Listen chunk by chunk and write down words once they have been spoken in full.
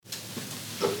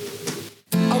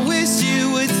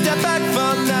step back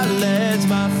from that ledge,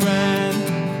 my friend.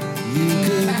 You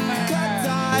could cut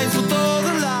ties with all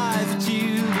the lies that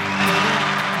you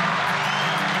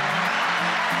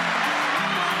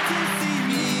to see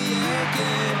me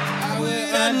again, I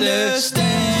would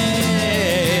understand.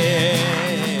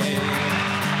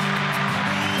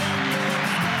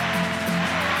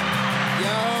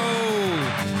 Yo.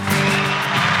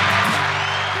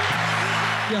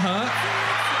 Yeah.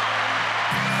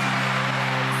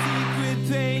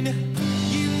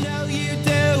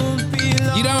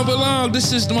 You don't belong.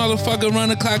 This is the motherfucker Run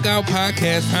the Clock Out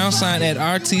podcast. # at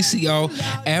RTCO,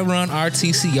 at Run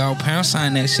RTCO. #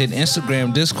 that shit.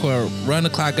 Instagram, Discord, Run the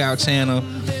Clock Out channel.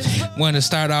 Want to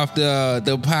start off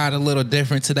the pod a little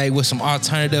different today with some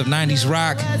alternative 90s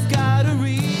rock.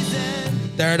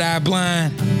 Third Eye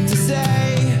Blind. To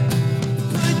say,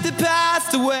 put the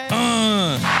past away.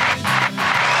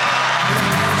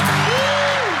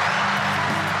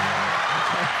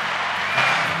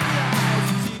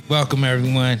 Welcome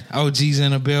everyone. OG's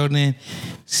in the building.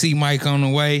 C Mike on the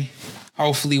way.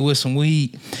 Hopefully with some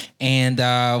weed. And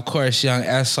of course, Young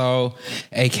SO,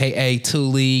 aka Two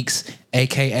Leagues,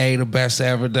 aka the best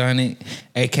ever done it,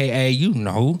 aka you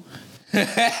know.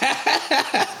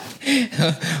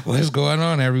 What's going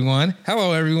on, everyone?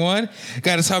 Hello, everyone.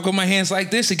 Got to talk with my hands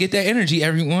like this to get that energy,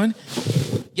 everyone.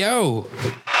 Yo.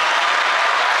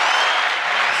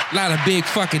 A lot of big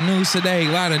fucking news today. A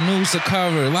lot of news to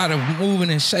cover. A lot of moving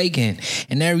and shaking.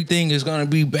 And everything is going to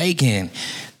be baking.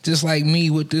 Just like me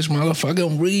with this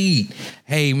motherfucking weed.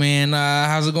 Hey, man,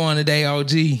 how's it going today,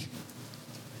 OG?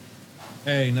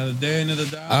 Hey, another day, another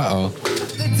dollar. Uh-oh.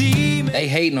 They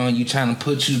hating on you, trying to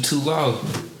put you too low.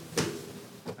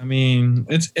 I mean,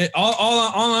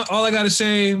 all I gotta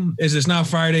say is it's not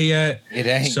Friday yet. It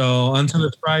ain't. So until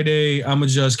it's Friday, I'ma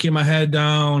just keep my head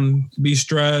down, be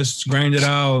stressed, grind it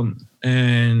out,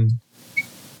 and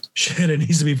shit, it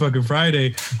needs to be fucking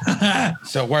Friday.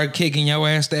 So work kicking your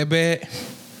ass that bad?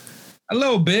 A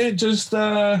little bit, just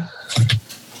a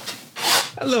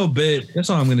little bit. That's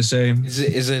all I'm gonna say.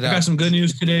 Is it? I got some good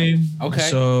news today. Okay.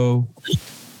 So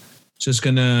just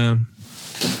gonna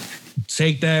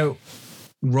take that,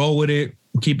 roll with it,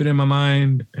 keep it in my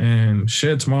mind, and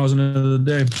shit, tomorrow's another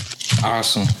day.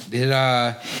 Awesome.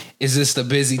 Is this the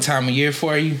busy time of year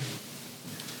for you?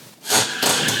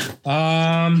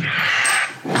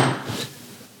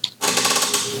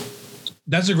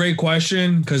 That's a great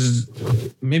question, because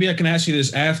maybe I can ask you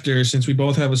this after, since we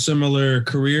both have a similar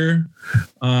career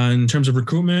in terms of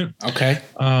recruitment. Okay.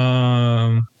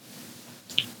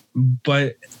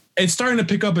 But it's starting to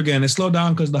pick up again. It slowed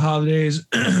down because of the holidays.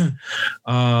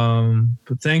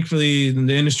 But thankfully, in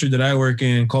the industry that I work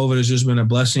in, COVID has just been a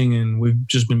blessing, and we've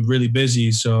just been really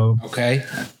busy. So okay,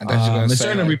 I thought you were gonna it's say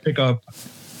starting to pick up.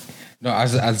 No, I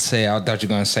thought you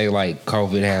were gonna say like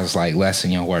COVID has like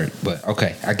lessened your work, but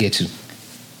okay, I get you.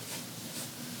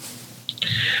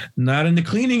 Not in the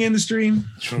cleaning industry.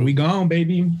 True. We gone,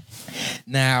 baby.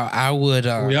 Now I would.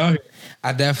 We out here.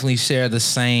 I definitely share the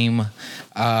same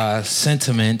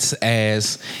sentiments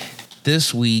as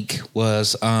this week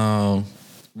was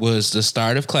the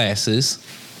start of classes,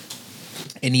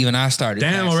 and even I started.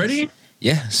 Damn, classes. already?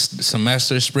 Yeah,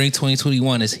 semester spring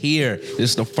 2021 is here.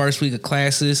 This is the first week of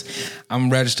classes.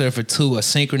 I'm registered for 2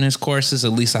 asynchronous courses,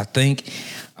 at least I think.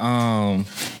 And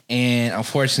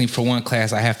unfortunately for one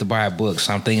class, I have to buy a book.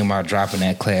 So I'm thinking about dropping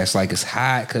that class like it's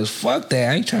hot, because fuck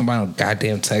that. I ain't trying to buy no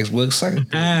goddamn textbooks.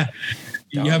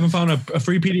 You haven't found a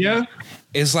free PDF?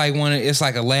 It's like it's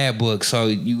like a lab book, so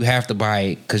you have to buy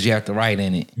it because you have to write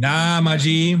in it. Nah, my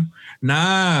G.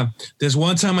 Nah. There's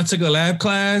one time I took a lab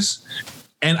class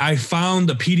and I found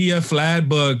the PDF lab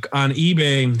book on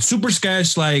eBay. Super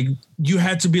sketch, like you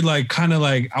had to be like kind of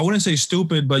like, I wouldn't say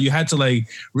stupid, but you had to like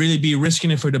really be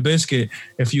risking it for the biscuit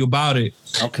if you bought it.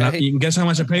 Okay. Now, you can guess how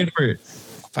much I paid for it?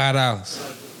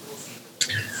 $5.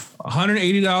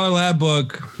 $180 lab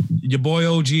book. Your boy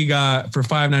OG got for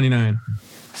 $5.99.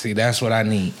 See, that's what I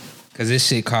need, because this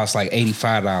shit costs like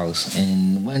 $85,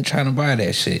 and I wasn't trying to buy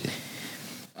that shit.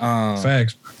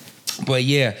 Facts. But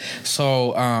yeah,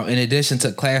 so in addition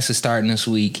to classes starting this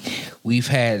week, we've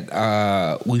had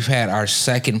our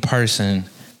second person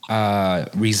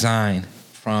resign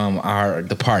from our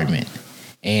department,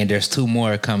 and there's 2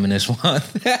 more coming this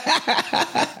month.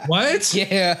 What?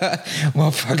 Yeah,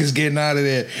 motherfuckers getting out of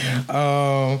there.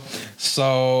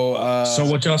 So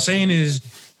what y'all saying is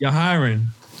you're hiring?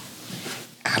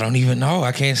 I don't even know.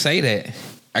 I can't say that.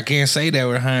 I can't say that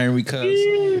we're hiring because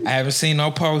I haven't seen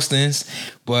no postings.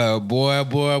 But boy,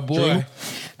 True.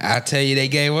 I tell you, they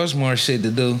gave us more shit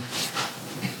to do.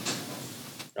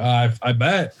 I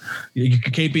bet. Your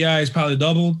KPI is probably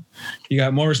doubled. You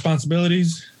got more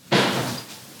responsibilities.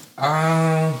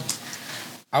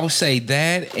 I would say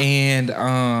that, and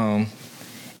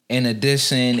in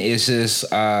addition, it's just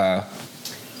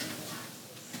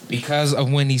because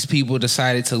of when these people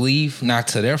decided to leave, not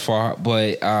to their fault,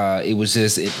 but it was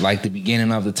just like the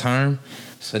beginning of the term.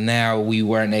 So now we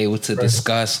weren't able to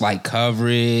discuss like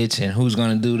coverage and who's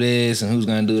gonna do this and who's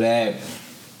gonna do that.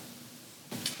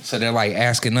 So they're like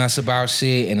asking us about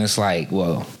shit, and it's like,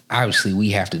 well, obviously we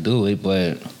have to do it,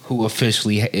 but who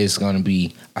officially is gonna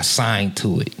be assigned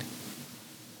to it?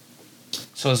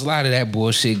 So there's a lot of that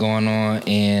bullshit going on,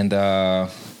 and I'm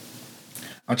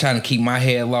trying to keep my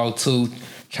head low too,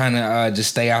 trying to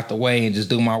just stay out the way and just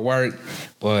do my work.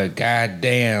 But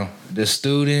goddamn, the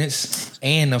students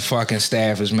and the fucking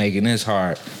staff is making this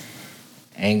hard.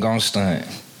 Ain't gonna stunt.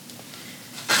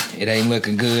 It ain't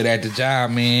looking good at the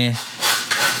job, man.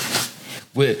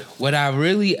 What I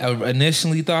really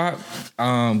initially thought,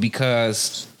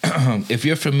 because if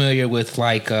you're familiar with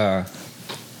like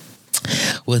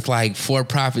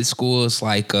for-profit schools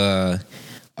like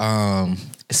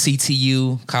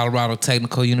CTU, Colorado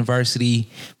Technical University,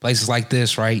 places like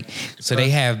this, right? So they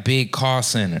have big call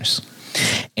centers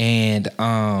and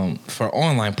for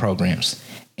online programs.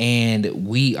 And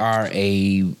we are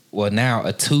now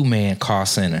a two-man call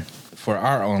center for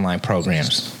our online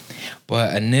programs.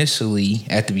 But initially,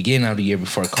 at the beginning of the year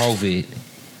before COVID,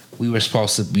 we were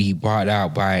supposed to be bought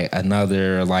out by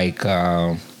another like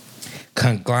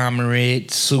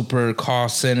conglomerate, super call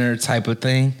center type of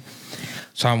thing.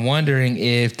 So I'm wondering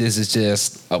if this is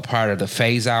just a part of the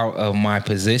phase out of my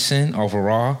position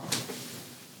overall,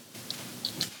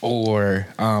 or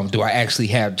do I actually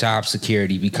have job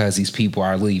security because these people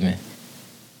are leaving?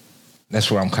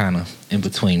 That's where I'm kind of in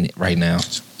between right now.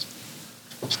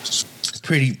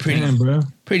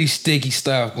 Pretty sticky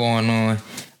stuff going on.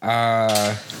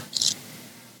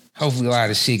 Hopefully a lot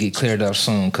of shit get cleared up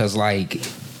soon, because like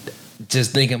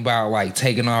just thinking about like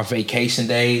taking off vacation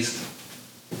days,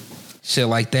 shit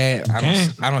like that,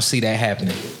 I don't see that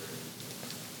happening.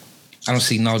 I don't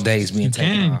see no days being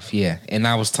taken off. Yeah, and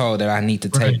I was told that I need to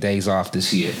take days off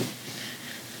this year.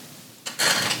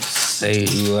 Say,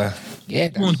 yeah.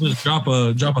 You want to drop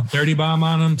a 30 bomb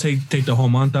on them? Take the whole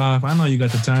month off. I know you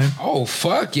got the time. Oh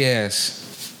fuck yes.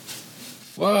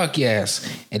 Fuck yes.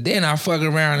 And then I fuck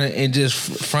around and just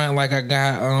front like I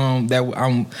got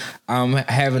that I'm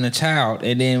having a child,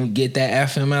 and then get that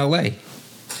FMLA.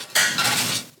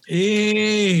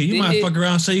 Hey, you might fuck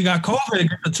around and say you got COVID and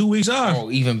get the 2 weeks off.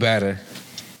 Oh, even better.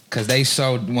 Because they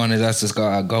wanted us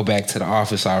to go back to the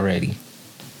office already.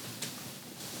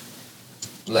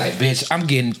 Like, bitch, I'm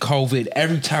getting COVID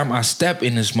every time I step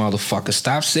in this motherfucker.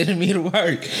 Stop sending me to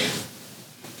work.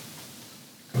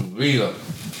 Real.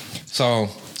 So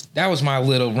that was my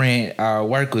little rant.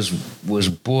 Work was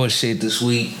bullshit this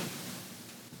week.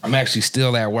 I'm actually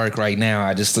still at work right now.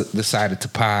 I just decided to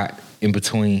pod in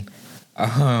between.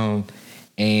 Damn.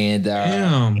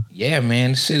 Yeah,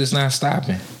 man, this shit is not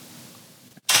stopping.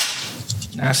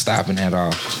 Not stopping at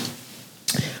all.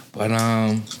 But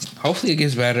hopefully it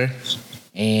gets better,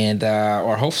 and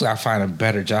or hopefully I find a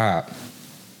better job.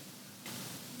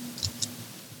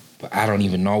 But I don't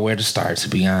even know where to start, to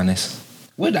be honest.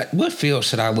 What field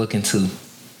should I look into?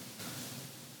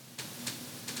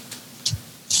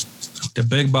 The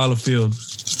big ball of field.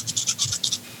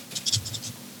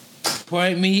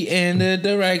 Point me in the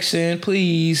direction,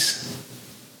 please.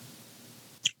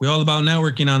 We're all about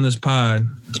networking on this pod.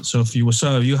 So if you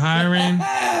hiring,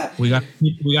 we got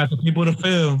the people to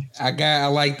fill. I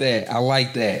like that.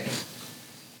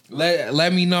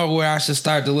 Let me know where I should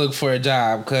start to look for a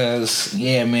job, because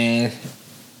yeah, man,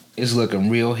 it's looking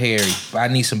real hairy. But I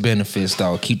need some benefits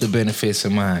though. Keep the benefits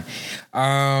in mind.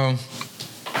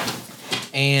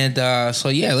 So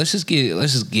yeah, let's just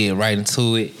get right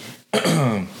into it.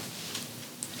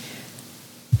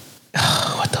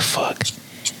 What the fuck?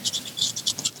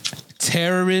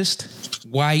 Terrorist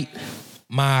white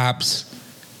mobs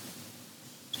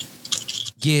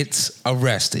gets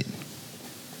arrested.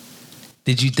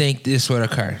 Did you think this would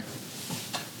occur?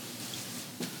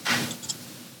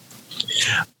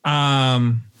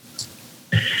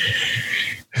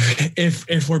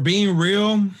 If we're being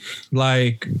real,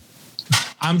 like,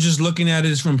 I'm just looking at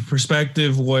it from a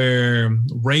perspective where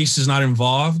race is not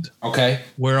involved. Okay.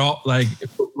 We're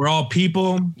all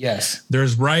people. Yes.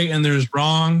 There's right and there's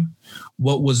wrong.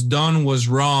 what was done was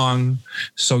wrong.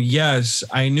 So yes,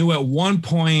 I knew at one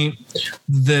point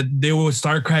that they would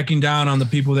start cracking down on the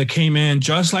people that came in,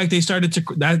 just like they started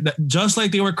to just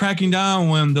like they were cracking down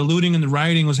when the looting and the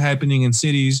rioting was happening in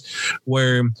cities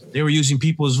where they were using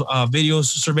people's videos,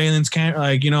 surveillance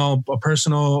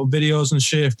personal videos and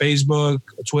shit, Facebook,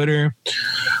 Twitter.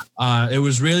 It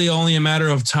was really only a matter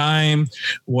of time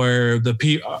where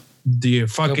the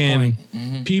fucking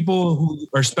people who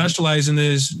are specialized in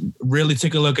this really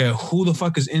take a look at who the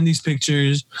fuck is in these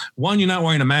pictures. One, you're not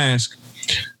wearing a mask.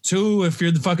 Two, if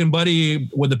you're the fucking buddy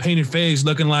with the painted face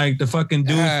looking like the fucking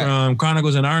dude from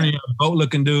Chronicles of Narnia, boat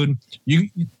looking dude,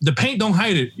 the paint don't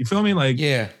hide it. You feel me? Like,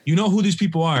 you know who these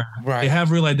people are. Right. They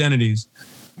have real identities.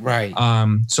 Right.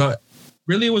 So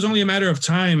really it was only a matter of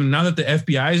time. Now that the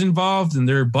FBI is involved and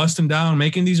they're busting down,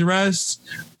 making these arrests,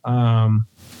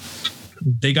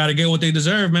 they got to get what they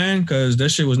deserve, man, because that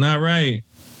shit was not right.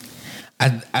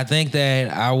 I think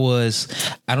that I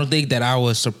don't think that I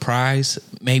was surprised,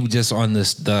 maybe just on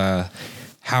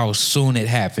how soon it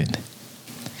happened.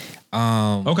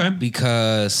 Okay.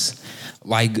 Because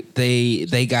like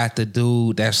they got the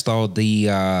dude that stole the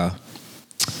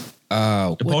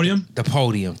podium? The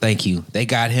podium, thank you. They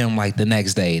got him like the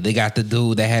next day. They got the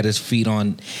dude that had his feet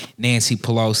on Nancy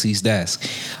Pelosi's desk.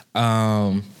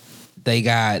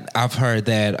 I've heard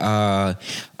that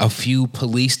a few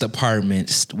police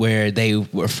departments where they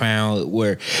were found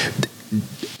where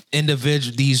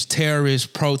these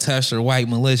terrorist protester white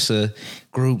militia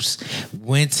groups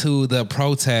went to the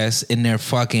protest in their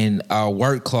fucking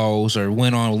work clothes or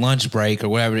went on lunch break or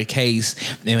whatever the case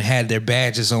and had their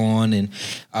badges on, and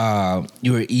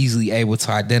you were easily able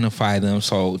to identify them.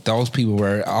 So those people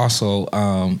were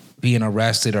also being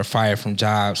arrested or fired from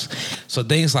jobs. So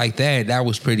things like that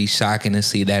was pretty shocking to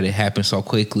see that it happened so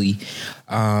quickly.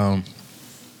 And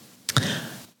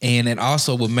it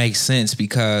also would make sense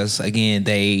because, again,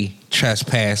 they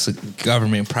trespass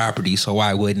government property, so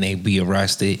why wouldn't they be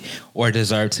arrested or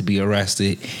deserve to be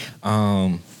arrested?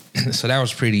 So that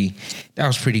was pretty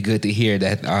good to hear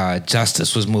that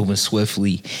justice was moving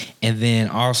swiftly. And then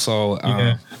also,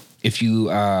 if you,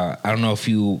 I don't know if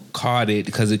you caught it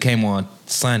because it came on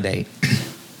Sunday,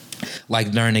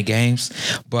 like during the games,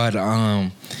 but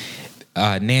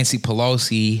Nancy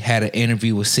Pelosi had an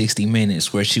interview with 60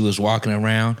 Minutes where she was walking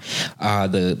around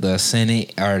the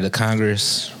Senate or the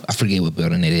Congress, I forget what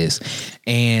building it is,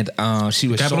 and she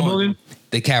was Capitol building?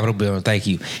 The Capitol building, thank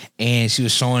you. And she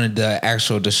was showing the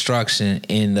actual destruction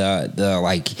in the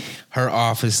like her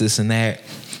office, this and that,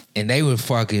 and they were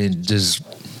fucking just,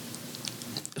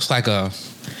 it's like a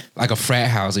frat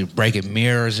house. They breaking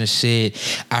mirrors and shit.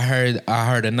 I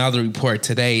heard another report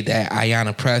today that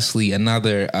Ayanna Pressley,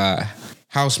 another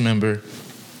House member,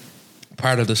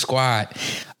 part of the squad,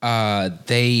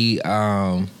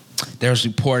 there's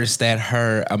reports that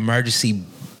her emergency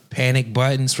panic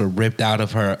buttons were ripped out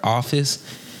of her office.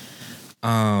 So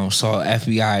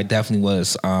FBI definitely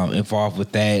was involved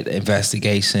with that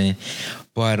investigation.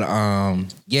 But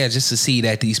just to see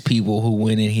that these people who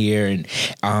went in here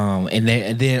and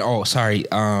then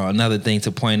another thing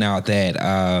to point out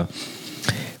that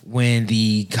when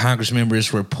the Congress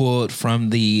members were pulled from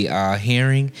the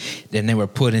hearing, then they were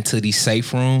put into these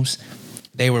safe rooms.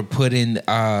 They were put in.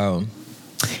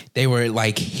 They were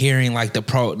like hearing like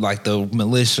the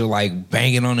militia like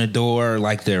banging on the door,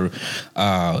 like their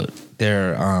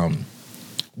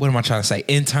what am I trying to say?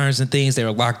 Interns and things. They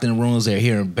were locked in rooms. They were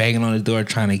hearing banging on the door,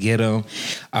 trying to get them.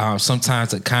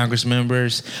 Sometimes the Congress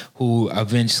members who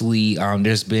eventually,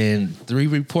 there's been 3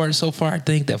 reports so far, I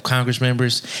think, of Congress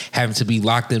members having to be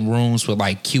locked in rooms with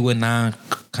like QAnon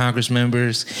Congress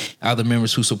members, other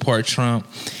members who support Trump,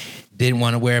 didn't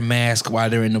want to wear a mask while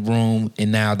they're in the room,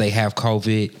 and now they have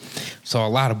COVID. So a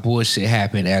lot of bullshit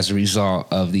happened as a result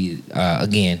of the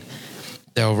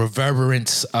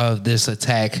reverberance of this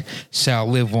attack shall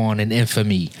live on in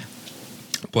infamy.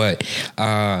 But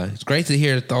it's great to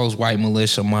hear that those white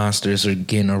militia monsters are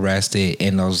getting arrested,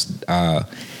 and those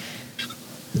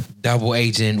double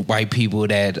agent white people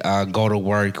that go to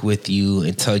work with you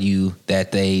and tell you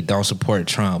that they don't support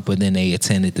Trump, but then they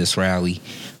attended this rally,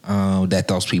 that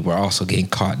those people are also getting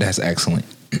caught. That's excellent.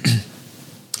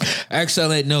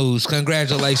 Excellent news.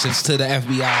 Congratulations to the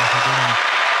FBI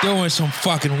for doing some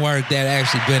fucking work that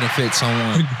actually benefits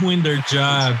someone. Doing their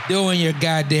job. Doing your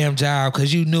goddamn job,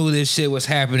 because you knew this shit was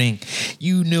happening.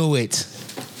 You knew it.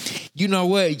 You know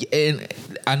what? And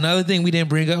another thing we didn't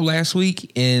bring up last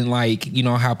week, and like, you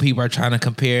know how people are trying to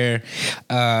compare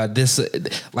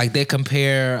they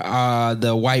compare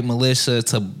the white militia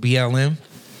to BLM.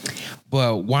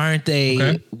 But why aren't they?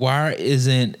 Okay. Why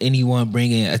isn't anyone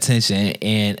bringing attention?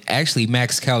 And actually,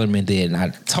 Max Kellerman did, and I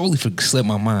totally slipped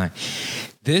my mind.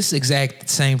 This exact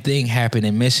same thing happened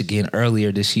in Michigan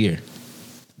earlier this year,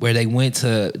 where they went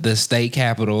to the state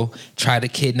capitol, tried to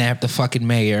kidnap the fucking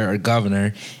mayor or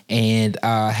governor, and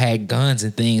had guns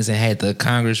and things, and had the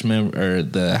congressmen or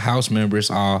the House members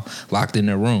all locked in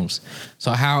their rooms.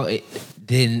 So how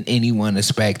didn't anyone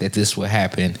expect that this would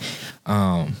happen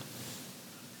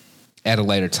at a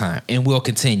later time? And we'll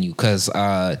continue because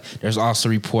there's also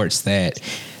reports that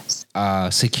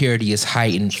security is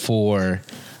heightened for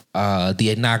the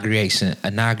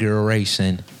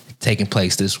inauguration taking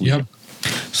place this week. Yep.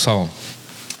 So,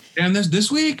 and that's this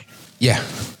week. Yeah,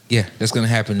 that's gonna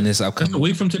happen in this That's upcoming a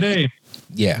week from today.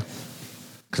 Yeah,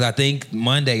 because I think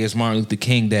Monday is Martin Luther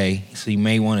King Day, so you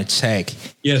may want to check.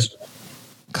 Yes.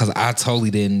 Because I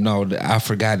totally didn't know that. I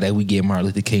forgot that we get Martin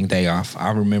Luther King Day off. I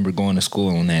remember going to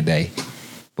school on that day,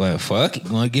 but fuck it,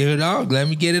 gonna get it off. Let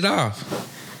me get it off.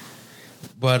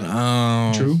 But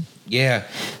True. Yeah.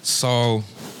 So.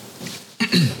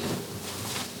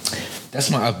 That's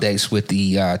my updates with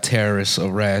the terrorist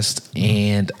arrest.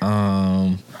 And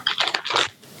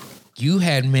you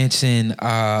had mentioned,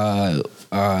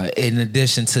 in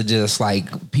addition to just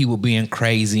like people being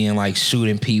crazy and like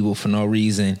shooting people for no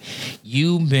reason,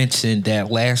 you mentioned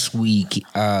that last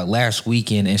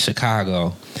weekend in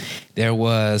Chicago, there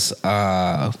was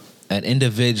an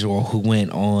individual who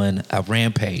went on a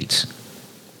rampage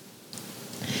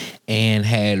and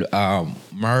had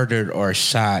murdered or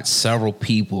shot several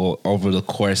people over the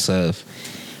course of,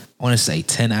 I want to say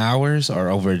 10 hours or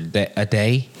over a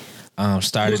day.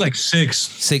 Started, it was like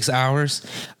 6 hours.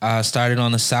 Started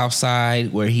on the south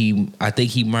side where I think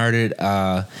he murdered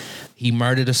a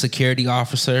security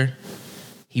officer.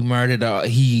 He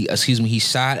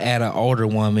shot at an older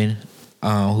woman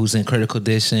who's in critical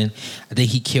condition. I think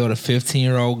he killed a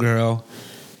 15-year-old girl.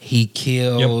 He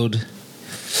killed... Yep.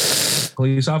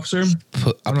 Police officer?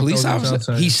 A police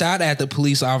officer. He shot at the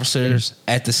police officers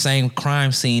at the same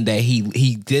crime scene that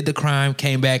he did the crime,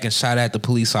 came back and shot at the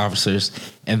police officers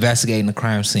investigating the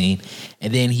crime scene.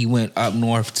 And then he went up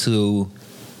north to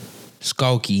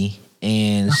Skokie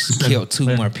and killed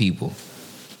two more people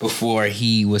before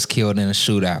he was killed in a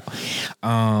shootout.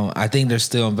 I think they're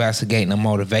still investigating the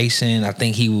motivation. I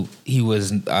think he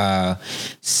was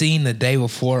seen the day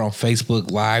before on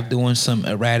Facebook Live doing some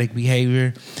erratic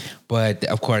behavior. But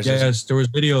of course, yes, there was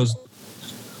videos.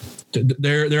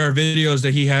 There are videos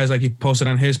that he has, like he posted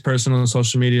on his personal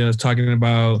social media, talking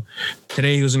about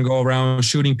today he was going to go around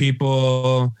shooting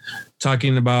people,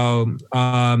 talking about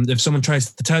if someone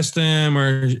tries to test him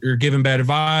or give him bad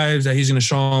vibes, that he's going to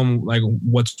show him like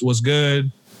what's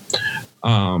good.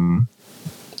 Damn,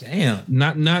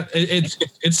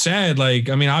 it's sad. Like,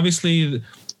 I mean, obviously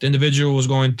the individual was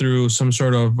going through some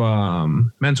sort of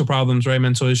mental problems, right?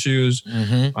 Mental issues,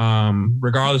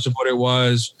 regardless of what it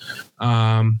was.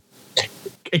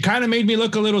 It kind of made me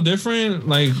look a little different.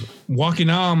 Like walking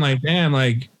out, I'm like, damn,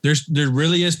 like there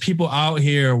really is people out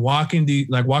here walking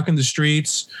the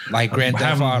streets, like Grand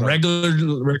Theft Auto,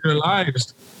 regular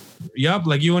lives. Yup,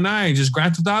 like you and I, just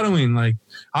Grand Theft Autoing. Like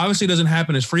obviously it doesn't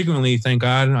happen as frequently, thank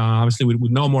God. Obviously we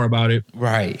know more about it,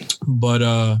 right? But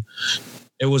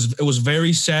it was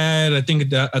very sad. I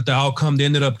think at the outcome, they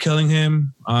ended up killing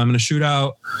him in a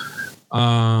shootout.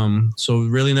 So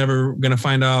really never gonna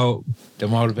find out the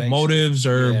motives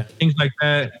or things like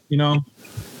that. You know,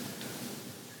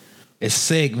 it's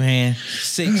sick, man.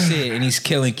 Sick shit, and he's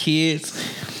killing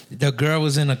kids. The girl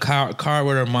was in a car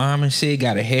with her mom and shit.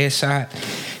 Got a headshot.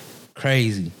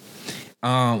 Crazy.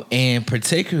 And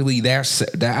particularly that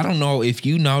I don't know if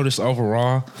you noticed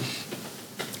overall.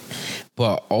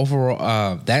 But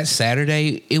overall, that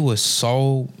Saturday, it was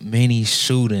so many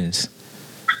shootings.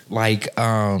 Like,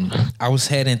 I was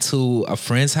heading to a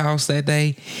friend's house that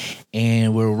day,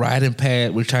 and we're riding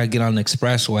past, we're trying to get on the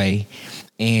expressway.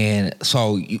 And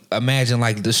so you imagine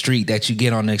like the street that you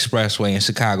get on the expressway in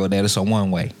Chicago, that it's a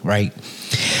one-way, right?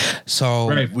 So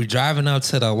we're driving up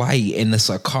to the light, and it's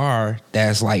a car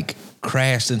that's like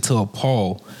crashed into a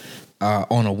pole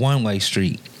on a one-way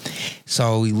street.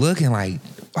 So we looking like,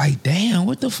 damn,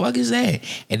 what the fuck is that?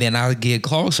 And then I get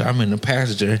closer, I'm in the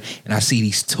passenger, and I see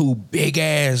these two big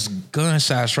ass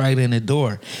gunshots right in the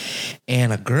door.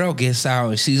 And a girl gets out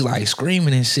and she's like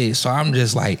screaming and shit. So I'm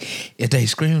just like, if they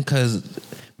scream because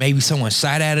maybe someone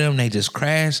shot at them, they just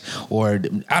crashed, or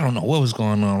I don't know what was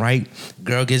going on, right?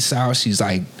 Girl gets out, she's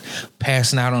like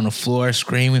passing out on the floor,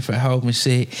 screaming for help and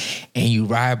shit. And you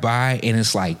ride by and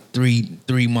it's like three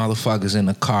motherfuckers in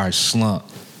the car slumped.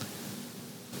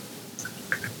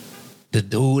 The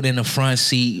dude in the front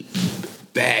seat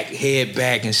back, head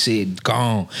back and shit,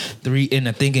 gone. And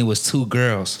I think it was 2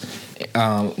 girls.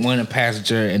 One a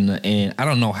passenger and I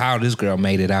don't know how this girl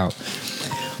made it out.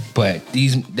 But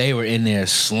they were in there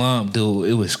slumped, dude.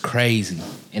 It was crazy.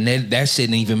 And that shit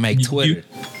didn't even make Twitter.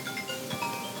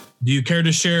 Do you care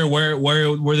to share where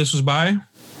this was by?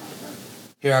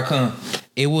 Here I come.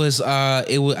 It was I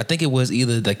think it was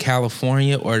either the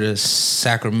California or the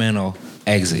Sacramento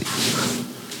exit.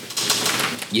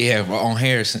 Yeah, on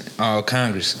Harrison,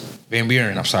 Congress. Van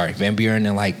Buren, I'm sorry. Van Buren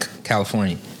in like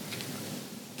California.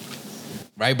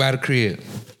 Right by the crib.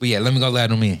 But yeah, let me go let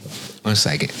them in. 1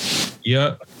 second.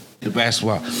 Yeah. The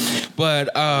basketball.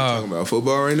 But talking about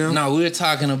football right now? No, we were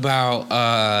talking about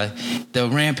the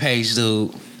Rampage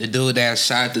dude. The dude that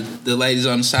shot the ladies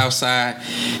on the south side,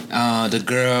 the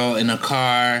girl in a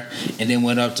car, and then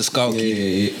went up to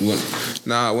Skokie.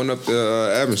 Yeah. I went up to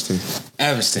Evanston.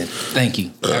 Evanston, thank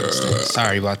you. Evanston.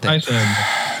 Sorry about that.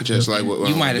 Just like what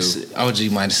you might have.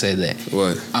 OG might have said that.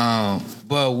 What?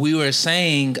 But we were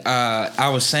saying, I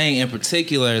was saying in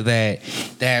particular that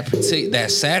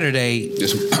Saturday,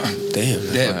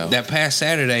 that past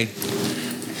Saturday,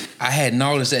 I had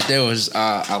noticed that there was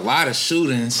a lot of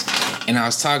shootings, and I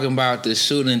was talking about the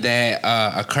shooting that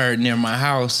occurred near my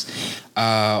house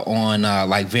on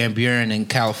like Van Buren in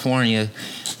California.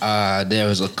 There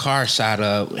was a car shot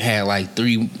up, had like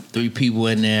three people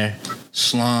in there,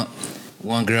 slumped.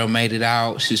 One girl made it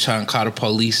out. She was trying to call the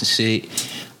police and shit.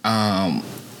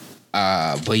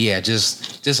 But yeah,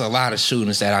 just a lot of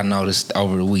shootings that I noticed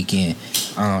over the weekend.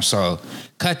 So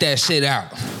cut that shit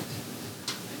out.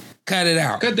 Cut it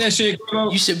out. Cut that shit,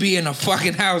 bro. You should be in a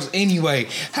fucking house anyway.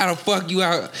 How the fuck you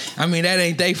out? I mean, that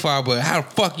ain't they fault, but how the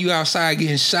fuck you outside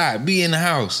getting shot? Be in the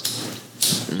house.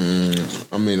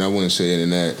 I mean, I wouldn't say it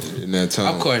in that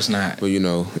time. Of course not. But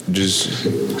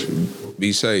just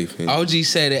be safe. OG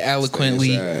said it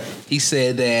eloquently. He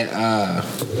said that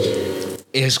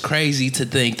it's crazy to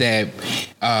think that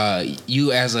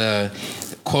you as a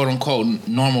quote unquote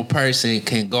normal person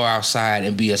can go outside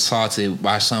and be assaulted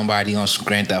by somebody on some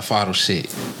Grand Theft Auto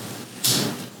shit.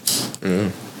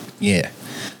 Yeah.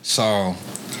 So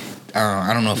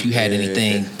I don't know if you had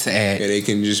anything to add. Yeah, they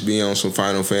can just be on some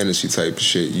Final Fantasy type of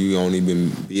shit. You don't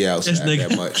even be outside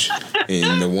that much.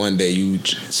 And the one day you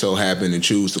so happen to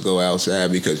choose to go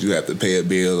outside because you have to pay a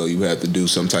bill or you have to do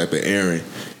some type of errand,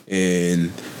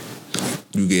 and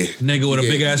you get nigga with a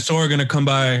big ass sword gonna come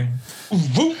by.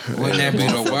 Wouldn't that be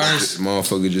the worst?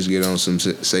 Motherfucker just get on some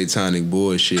satanic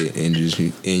bullshit and just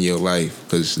in your life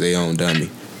because they own dummy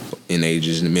and they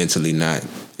just mentally not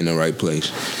in the right place.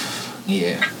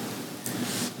 Yeah.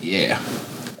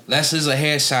 Unless it's a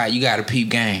headshot, you got to peep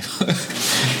game.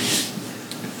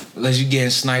 Unless you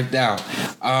getting sniped out.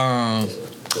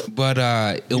 But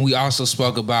and we also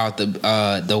spoke about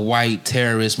the white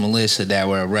terrorist militia that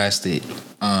were arrested.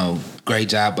 Great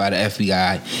job by the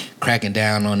FBI cracking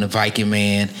down on the Viking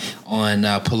man, on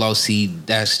Pelosi,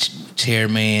 that's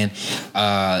chairman,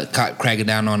 cracking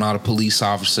down on all the police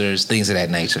officers, things of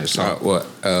that nature. So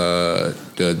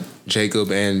the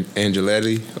Jacob and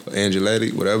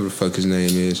Angeletti, whatever the fuck his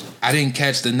name is. I didn't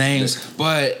catch the names,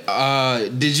 but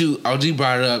did you? OG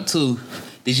brought it up too.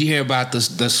 Did you hear about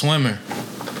the swimmer?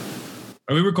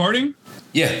 Are we recording?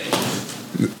 Yeah.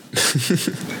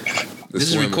 This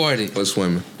is recorded. What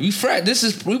swimmer? We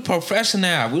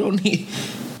professional. We don't need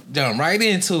jump right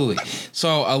into it.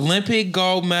 So Olympic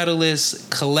gold medalist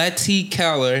Colette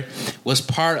Keller was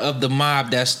part of the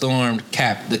mob that stormed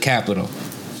the Capitol.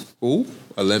 Who?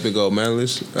 Olympic gold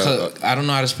medalist? I don't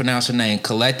know how to pronounce her name.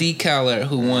 Colette Keller,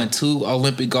 who won 2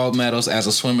 Olympic gold medals as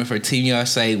a swimmer for Team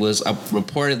USA, was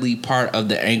reportedly part of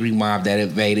the angry mob that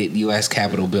invaded U.S.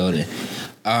 Capitol building.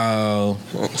 So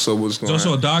what's going on? He's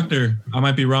also a doctor. I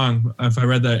might be wrong if I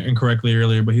read that incorrectly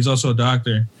earlier, but he's also a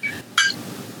doctor.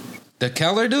 The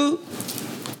Keller dude?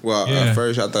 Well, at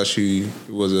first I thought she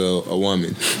was a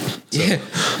woman. Yeah.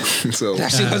 So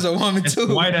that she was a woman it's too.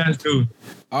 A white ass dude.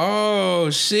 Oh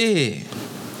shit.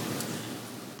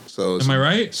 So am I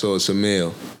right? So it's a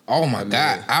male. Oh my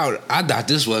God. I thought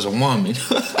this was a woman.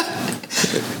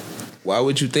 Why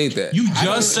would you think that? You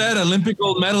just said Olympic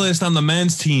gold medalist on the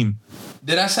men's team.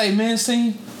 Did I say men's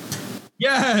team?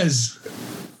 Yes.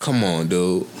 Come on,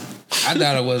 dude. I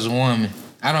thought it was a woman.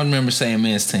 I don't remember saying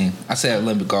men's team. I said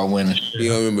Olympic gold winner. You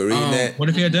don't remember reading that? What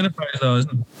if he identifies though?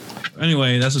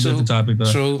 Anyway, that's a different topic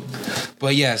though. True.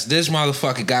 But yes, this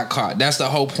motherfucker got caught. That's the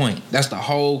whole point. That's the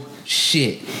whole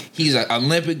shit. He's an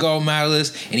Olympic gold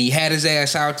medalist and he had his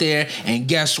ass out there, and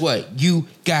guess what? You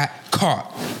got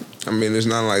caught. I mean, it's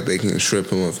not like they can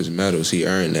strip him of his medals. He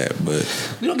earned that, but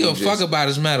we don't give a fuck about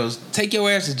his medals. Take your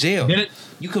ass to jail.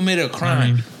 You committed a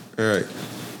crime. All right.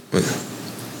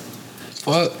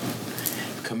 Fuck.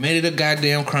 Committed a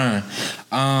goddamn crime.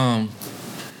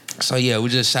 So yeah, we're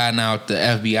just shouting out the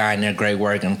FBI and their great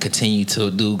work and continue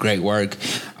to do great work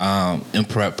in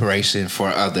preparation for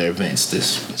other events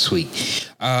this week.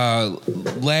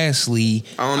 Lastly,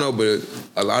 I don't know, but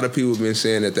a lot of people have been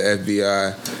saying that the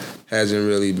FBI hasn't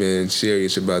really been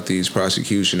serious about these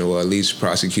prosecution, or at least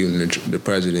prosecuting the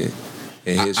president.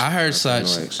 I heard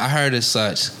such. I heard as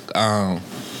such.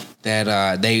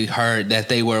 That they heard that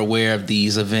they were aware of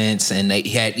these events, and they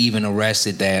had even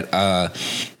arrested that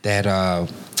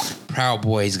Proud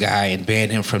Boys guy and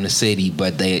banned him from the city,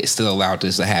 but they still allowed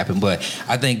this to happen. But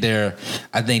I think that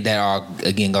all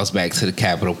again goes back to the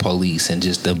Capitol Police and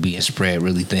just them being spread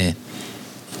really thin.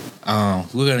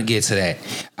 We're gonna get to that.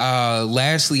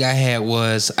 Lastly, I had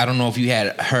was, I don't know if you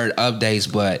had heard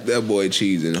updates, but that boy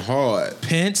cheesing hard.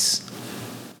 Pence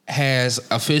has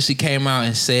officially came out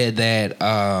and said that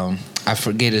I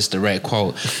forget his direct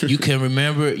quote. You can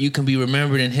be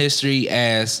remembered in history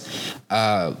as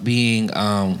being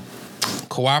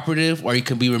cooperative, or you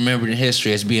can be remembered in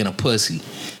history as being a pussy.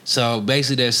 So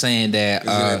basically, they're saying that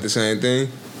isn't that the same thing?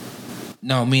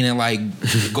 No, meaning like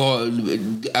go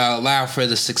allow for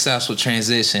the successful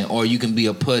transition, or you can be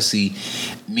a pussy,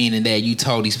 meaning that you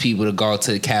told these people to go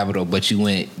to the Capitol, but you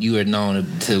were known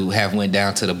to have went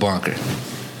down to the bunker.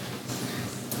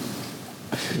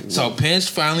 So Pence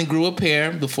finally grew a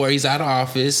pair before he's out of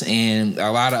office, and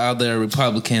a lot of other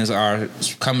Republicans are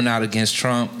coming out against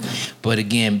Trump. But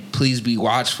again, please be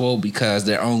watchful, because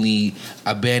they're only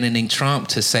abandoning Trump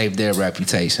to save their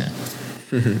reputation.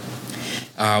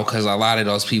 Because a lot of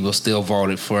those people still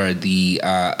voted for that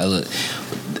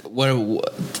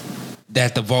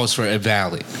the votes were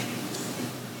invalid.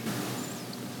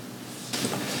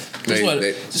 Just want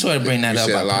to bring that up.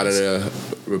 A lot of the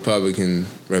Republican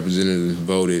representatives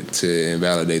voted to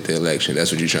invalidate the election.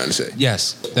 That's what you're trying to say?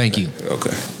 Yes. Thank you. Okay.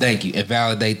 Thank you.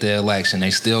 Invalidate the election.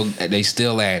 They still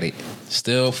at it.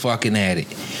 Still fucking at it.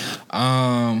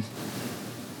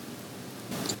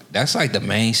 That's like the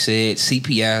main shit.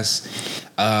 CPS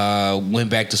went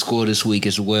back to school this week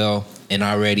as well, and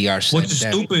already are shutting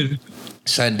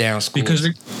down schools. Because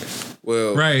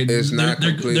it's not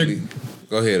completely.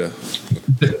 Go ahead.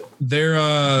 They're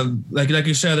like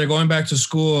you said, they're going back to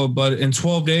school, but in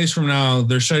 12 days from now,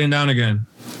 they're shutting down again.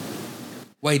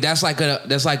 Wait, that's like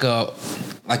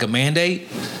a mandate?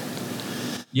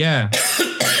 Yeah.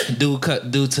 due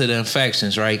to the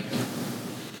infections, right?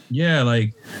 Yeah,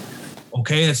 like,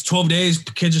 okay, it's 12 days.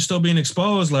 Kids are still being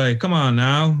exposed. Like, come on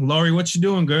now, Lori, what you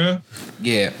doing, girl?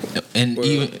 Yeah, and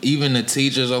even the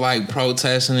teachers are like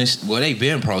protesting. They've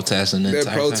been protesting. They're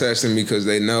protesting because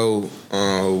they know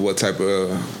what type of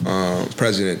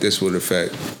president this would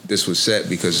affect. This was set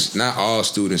because not all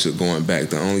students are going back.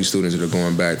 The only students that are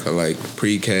going back are like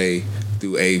pre-K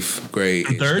through 8th grade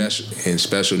and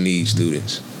special needs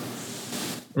students.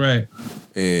 Right.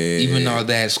 And, even though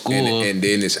that school, and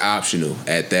then it's optional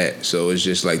at that, so it's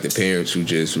just like the parents who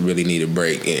just really need a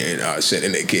break and are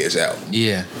sending their kids out.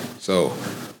 Yeah. So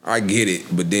I get it,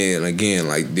 but then again,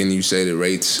 like didn't you say the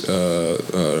rates,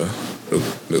 the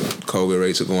COVID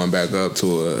rates are going back up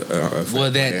to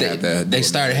they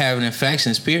started having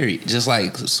infections. Period. Just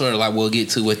like sort of like we'll get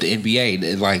to with the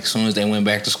NBA. Like as soon as they went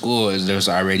back to school, there's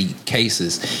already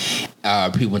cases.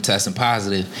 People testing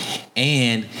positive,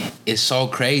 and it's so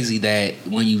crazy that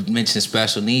when you mention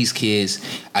special needs kids,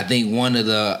 I think one of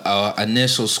the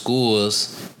initial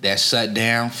schools that shut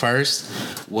down first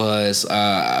was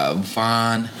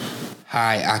Vaughn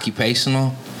High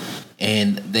Occupational,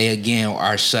 and they again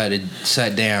are shut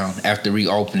down after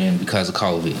reopening because of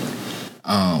COVID.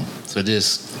 So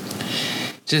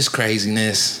just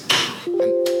craziness.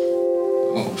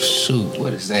 Oh shoot,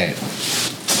 what is that?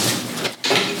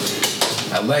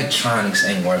 Electronics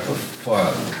ain't worth a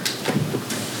fuck.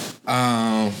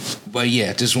 But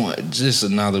yeah, just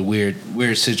another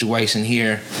weird situation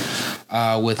here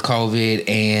with COVID,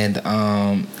 and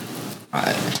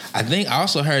I think I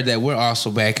also heard that we're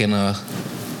also back in a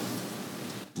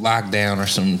lockdown or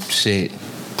some shit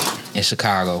in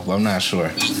Chicago, but I'm not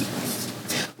sure.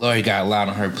 Lori got a lot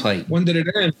on her plate. When did it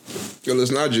end? Well,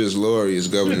 it's not just Lori, it's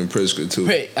Governor Pritzker too.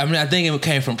 I mean, I think it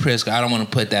came from Pritzker. I don't want to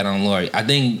put that on Lori. I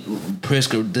think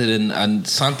Pritzker did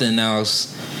something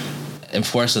else,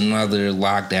 enforce another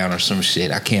lockdown or some shit.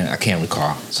 I can't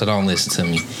recall. So don't listen to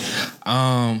me.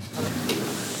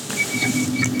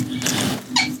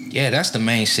 Yeah, that's the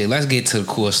main shit. Let's get to the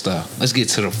cool stuff. Let's get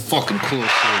to the fucking cool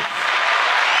shit.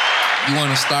 You want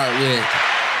to start with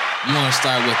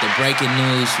the breaking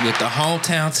news with the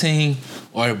hometown team,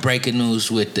 or the breaking news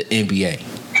with the NBA?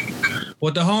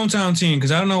 With the hometown team,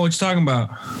 because I don't know what you're talking about.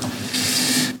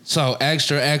 So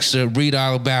extra, read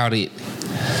all about it.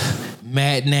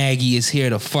 Matt Nagy is here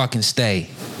to fucking stay.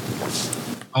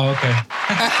 Oh, okay.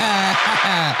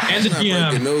 And the Breaking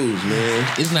GM. news,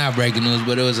 man. It's not breaking news,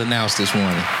 but it was announced this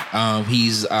morning.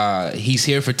 He's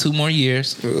here for 2 more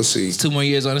years. We'll see. It's 2 more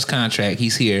years on his contract.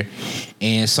 He's here,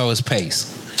 and so is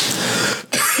Pace.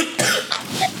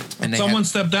 And they Someone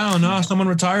stepped down, huh? Someone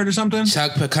retired or something?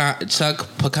 Chuck Pagano.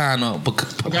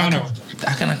 Pagano.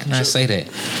 How can I not say that?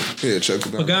 Yeah, Chuck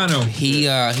Pagano.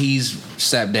 He's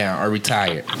stepped down or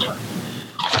retired.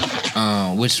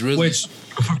 Which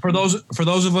for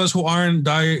those of us who aren't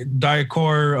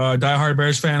diehard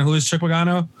Bears fan, who is Chuck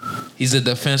Pagano? he's a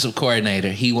defensive coordinator.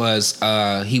 He was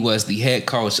the head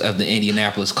coach of the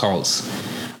Indianapolis Colts.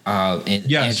 In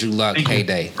Yes. Andrew Luck Thank you.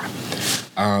 heyday.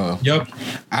 Yep.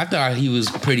 I thought he was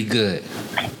pretty good.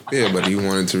 Yeah, but he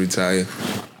wanted to retire.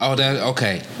 Oh, that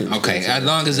okay. Okay. As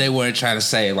long as they weren't trying to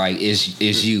say like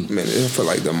is you. Man, it feel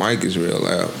like the mic is real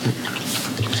loud.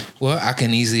 Well, I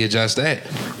can easily adjust that.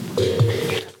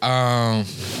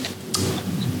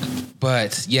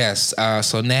 But yes,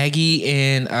 so Nagy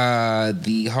and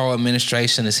the whole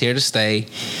administration is here to stay,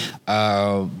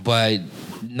 but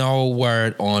no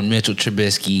word on Mitchell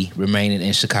Trubisky remaining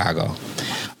in Chicago.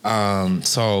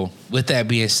 So with that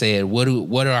being said, what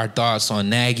are our thoughts on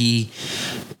Nagy?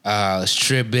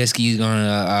 Trubisky is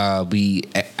gonna be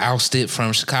ousted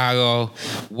from Chicago.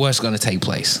 What's gonna take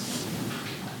place?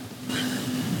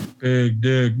 Big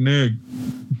Dick Nick.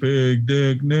 Big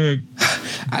Dick Nick.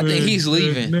 I think he's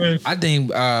leaving. Nick. I think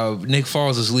Nick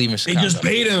Foles is leaving They Chicago. just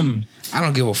paid him. I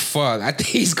don't give a fuck. I think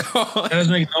he's gone That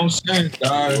doesn't make no sense,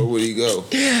 Where dog. would he go?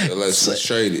 Unless he's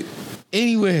traded.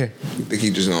 anywhere. You think he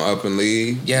just gonna up and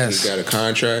leave? Yes. He got a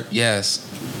contract. Yes.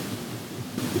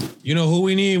 You know who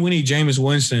we need? We need Jameis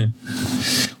Winston.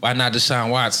 Why not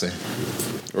Deshaun Watson?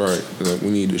 Right. Like, we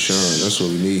need Deshaun. That's what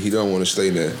we need. He don't want to stay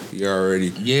there. He already.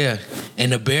 Yeah.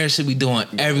 And the Bears should be doing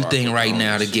everything right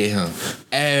now to get him.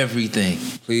 Everything.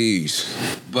 Please.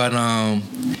 But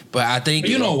I think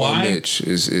You know why? Mitch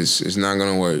is not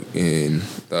gonna work, and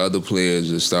the other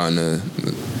players are starting to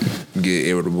get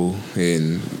irritable,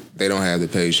 and they don't have the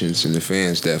patience, and the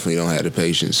fans definitely don't have the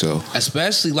patience. So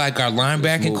especially like our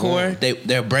linebacking move core, on.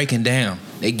 they're breaking down.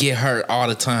 They get hurt all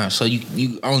the time, so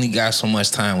you only got so much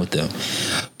time with them.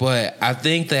 But I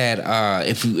think that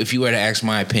if you were to ask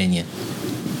my opinion,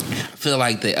 I feel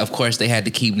like that. Of course, they had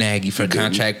to keep Nagy for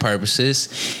contract purposes,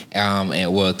 and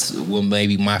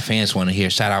maybe my fans want to hear.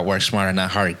 Shout out, Work Smarter,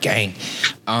 Not Harder, gang.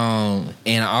 And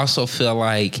I also feel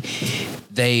like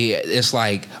it's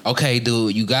like, okay,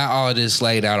 dude, you got all this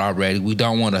laid out already. We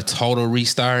don't want a total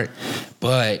restart,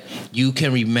 but you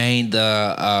can remain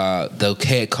the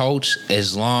head coach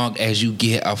as long as you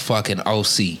get a fucking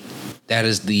OC. That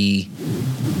is the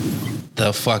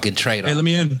fucking trade-off. Hey, let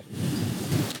me in.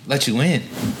 Let you in.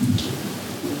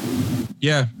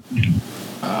 Yeah.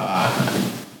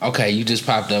 Okay, you just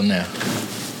popped up now.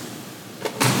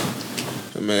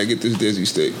 man, get this dizzy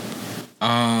stick.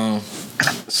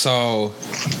 So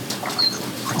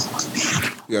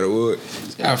You got a wood?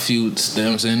 it's got a few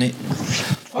stems in it.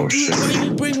 Oh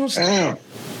shit! Bring those. Damn.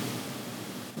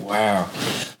 Wow.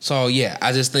 So yeah,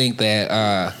 I just think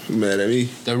that You mad at me?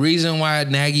 the reason why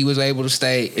Nagy was able to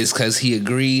stay is because he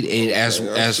agreed, and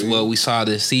as what we saw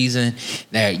this season,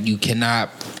 that you cannot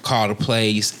call the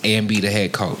plays and be the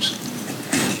head coach.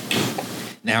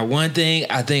 Now, one thing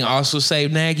I think also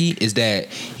saved Nagy is that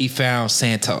he found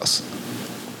Santos.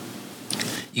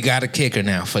 You got a kicker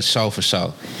now, for sure.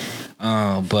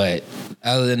 But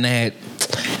other than that,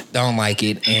 don't like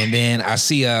it. And then I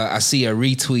see a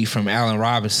retweet from Allen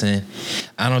Robinson.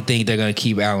 I don't think they're gonna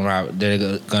keep Allen Robinson.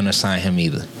 They're gonna sign him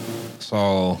either.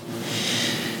 So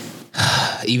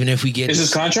even if we get Is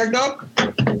his contract up?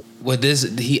 with this,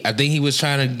 I think he was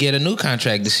trying to get a new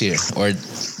contract this year, or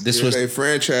this Yeah, was. they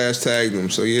franchise tagged him,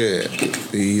 so yeah,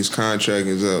 his contract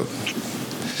is up.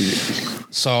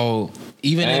 So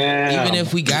even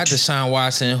if we got Deshaun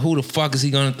Watson, who the fuck is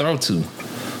he gonna throw to?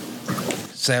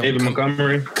 David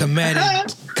Montgomery.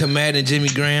 Command and Jimmy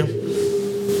Graham.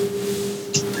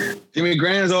 Jimmy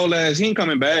Graham's old ass. He ain't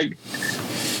coming back.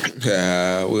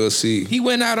 We'll see. He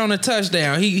went out on a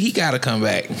touchdown. He got to come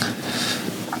back.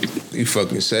 He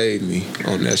fucking saved me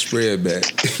on that spread bet.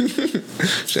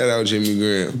 Shout out Jimmy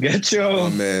Graham. Get your.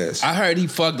 My ass. I heard he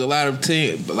fucked a lot of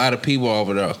people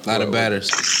over there, a lot of batters.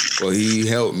 Well, he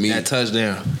helped me. That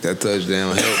touchdown. That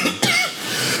touchdown helped me.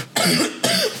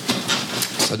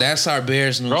 So that's our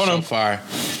Bears news so far.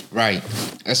 Right.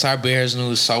 That's our Bears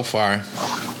news so far.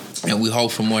 and we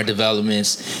hope for more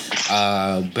developments.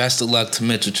 Best of luck to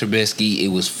Mitchell Trubisky. It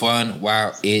was fun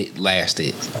while it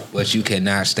lasted, but you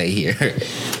cannot stay here.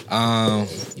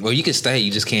 Well, you can stay,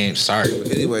 you just can't start.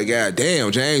 Anyway,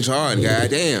 goddamn, James Harden,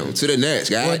 goddamn, to the Nets,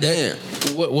 goddamn.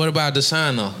 What about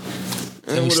Deshaun though?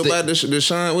 And what about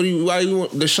Deshaun?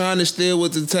 Deshaun is still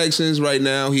with the Texans right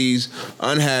now. He's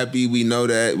unhappy. We know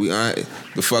that.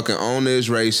 The fucking owner is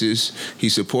racist. He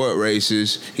support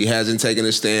racists. He hasn't taken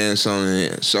a stance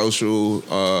on social,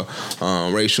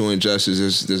 racial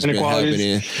injustices that's been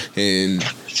happening in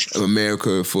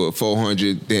America for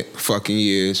 400 fucking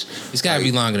years. It's got to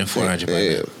be longer than 400.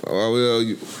 Yeah. Well,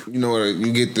 you know what?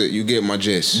 You get my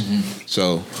gist. Mm-hmm.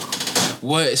 So.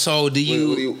 What? So do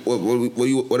you?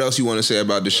 What else you want to say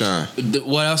about Deshaun?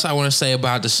 What else I want to say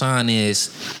about Deshaun is,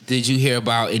 did you hear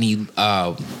about any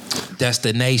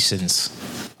destinations?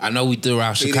 I know we threw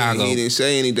out Chicago. He didn't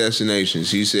say any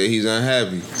destinations. He said he's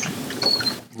unhappy.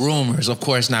 Rumors, of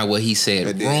course, not what he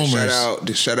said. Rumors.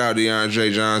 Shout out to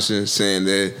DeAndre Johnson saying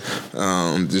that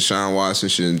Deshaun Watson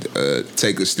should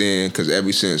take a stand because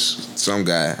ever since some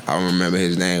guy, I don't remember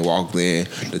his name, walked in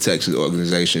the Texas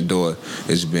organization door,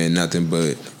 it's been nothing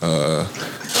but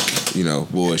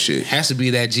bullshit. Has to be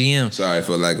that GM. Sorry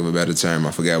for lack of a better term.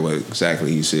 I forgot what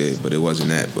exactly he said, but it wasn't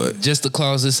that. But just to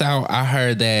close this out, I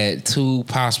heard that two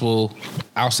possible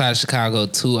outside of Chicago,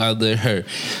 two other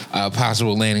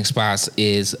possible landing spots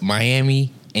is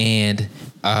Miami and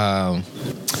Jets.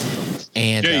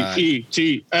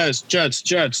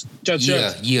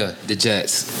 Yeah, the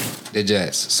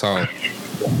Jets. So.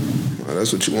 Well,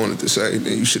 that's what you wanted to say.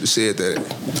 Then you should have said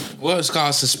that. Well, it's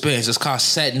called suspense. It's called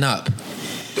setting up.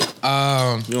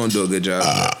 You don't do a good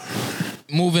job.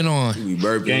 Moving on. You be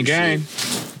burping. Gang.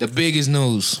 The biggest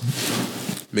news.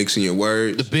 Mixing your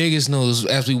words. The biggest news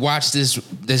as we watch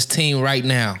this team right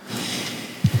now.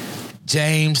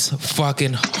 James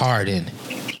fucking Harden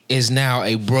is now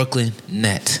a Brooklyn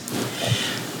Net.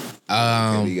 He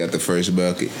got the first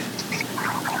bucket.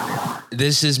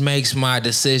 This just makes my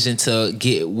decision to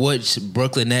get which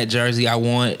Brooklyn Net jersey I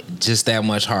want just that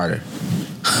much harder.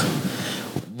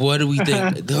 What do we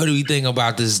think? What do we think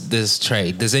about this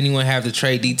trade? Does anyone have the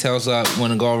trade details up?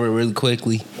 Want to go over it really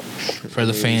quickly for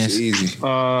the fans? It's easy.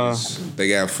 They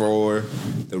got 4.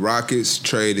 The Rockets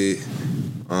traded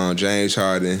James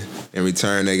Harden. In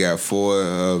return, they got 4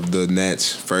 of the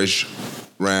Nets' first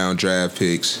round draft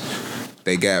picks.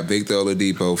 They got Victor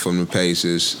Oladipo from the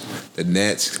Pacers. The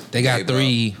Nets. They got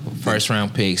 3 first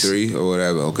round picks. 3 or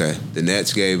whatever. Okay. The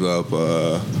Nets gave up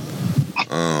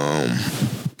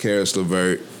Karis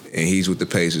LeVert, and he's with the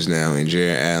Pacers now. And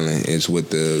Jared Allen is with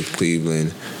the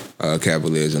Cleveland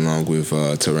Cavaliers along with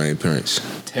Taurean Prince.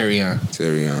 Terrion.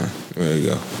 There you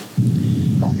go.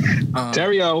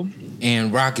 Terrio.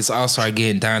 And Rockets also are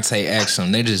getting Dante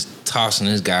Exum. They're just tossing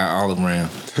this guy all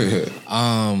around.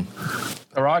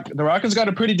 The Rockets got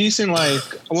a pretty decent,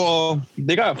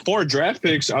 they got 4 draft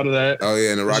picks out of that. Oh,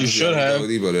 yeah, and the Rockets should have.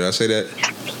 Oladipo. Did I say that?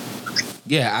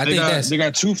 Yeah, they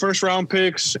got 2 first round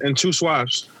picks and 2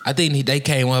 swaps. I think they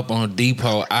came up on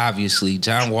Depot, obviously.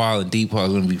 John Wall and Depot are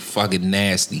going to be fucking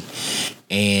nasty.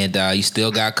 And you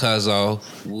still got Cuzzo,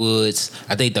 Woods.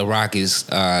 I think the Rockets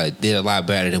did a lot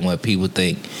better than what people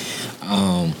think.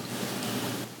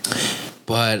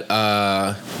 But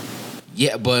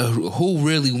who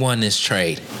really won this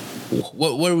trade?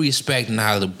 What are we expecting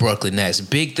out of the Brooklyn Nets?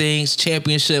 Big things,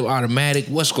 championship, automatic.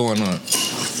 What's going on?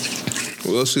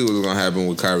 We'll see what's going to happen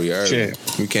with Kyrie Irving.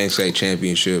 We can't say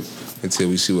championship until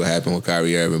we see what happened with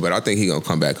Kyrie Irving, but I think he's going to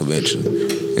come back eventually.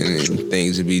 And then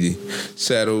things will be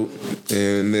settled,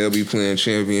 and they'll be playing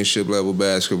championship level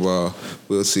basketball.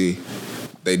 We'll see.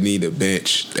 They need a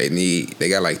bench. They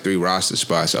got like 3 roster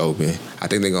spots open. I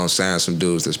think they're going to sign some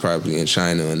dudes that's probably in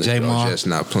China and they're just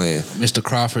not playing. Mr.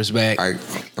 Crawford's back.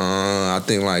 I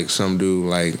think like some dude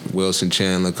like Wilson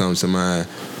Chandler comes to mind.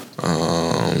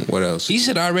 What else? He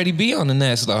should already be on the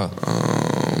Nets, though.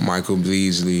 Michael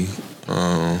Beasley.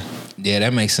 Yeah,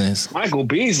 that makes sense. Michael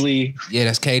Beasley? Yeah,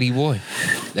 that's KD boy.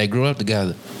 They grew up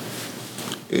together.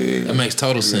 Yeah, that makes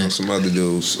total sense. Some other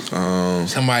dudes.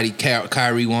 Somebody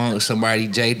Kyrie want, somebody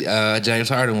James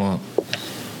Harden want.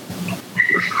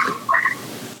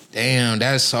 Damn,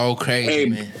 that's so crazy,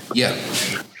 man. Yeah.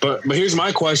 But here's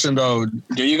my question, though.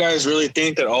 Do you guys really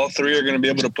think that all 3 are going to be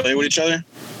able to play with each other?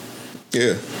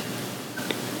 Yeah.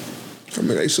 I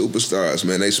mean, they superstars,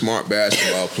 man. They smart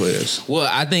basketball players. Well,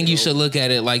 I think you should look at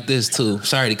it like this, too.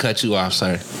 Sorry to cut you off,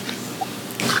 sir.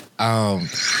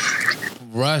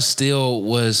 Russ still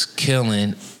was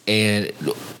killing, and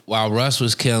while Russ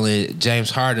was killing, James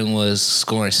Harden was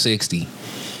scoring 60.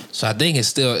 So I think it's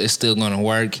still gonna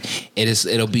work.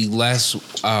 It'll be less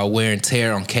wear and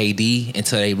tear on KD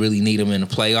until they really need him in the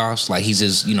playoffs. Like he's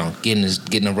just getting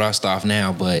the rust off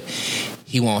now, but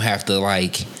he won't have to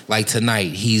like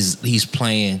tonight. He's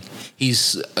playing.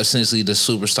 He's essentially the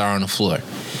superstar on the floor.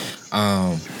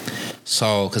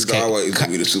 So because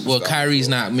Kyrie's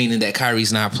not, meaning that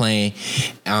Kyrie's not playing.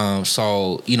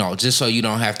 So just so you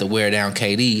don't have to wear down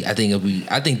KD, I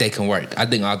think they can work. I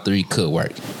think all three could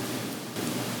work.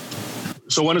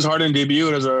 So when does Harden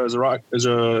debut as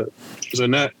a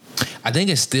net? I think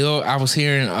it's still. I was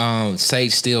hearing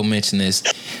Sage Steele mention this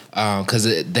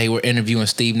because they were interviewing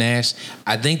Steve Nash.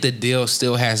 I think the deal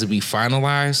still has to be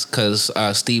finalized because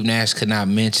Steve Nash could not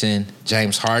mention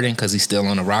James Harden because he's still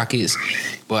on the Rockets.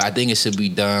 But I think it should be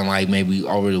done like maybe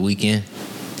over the weekend.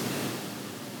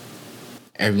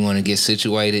 Everyone to get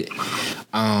situated.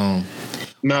 Now,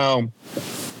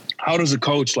 how does a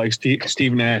coach like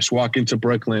Steve Nash walk into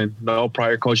Brooklyn, no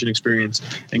prior coaching experience,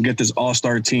 and get this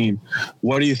all-star team?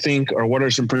 What do you think, or what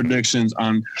are some predictions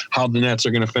on how the Nets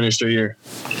are going to finish their year?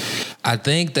 I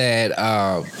think that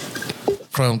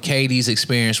from KD's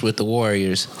experience with the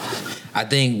Warriors, I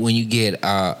think when you get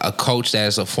a coach that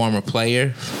is a former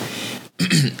player,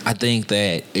 I think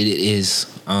that it is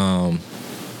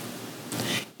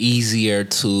easier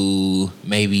to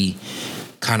maybe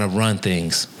kind of run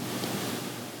things.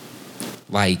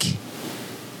 Like,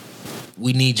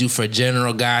 we need you for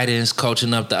general guidance,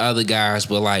 coaching up the other guys,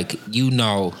 but like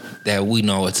that we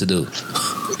know what to do.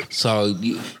 So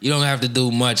you don't have to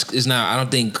do much. I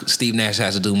don't think Steve Nash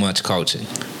has to do much coaching.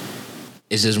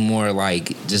 It's just more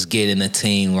like just getting the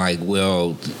team like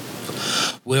well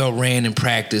ran in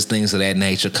practice, things of that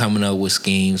nature, coming up with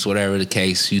schemes, whatever the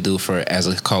case you do as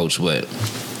a coach. But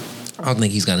I don't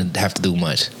think he's gonna have to do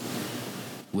much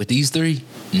with these three.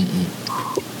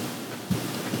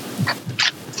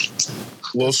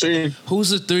 We'll see.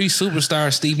 Who's the three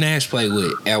superstars Steve Nash played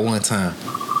with at one time?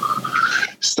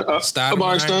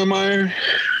 Stoudemire.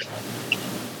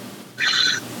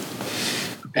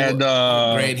 And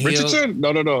Grant Richardson?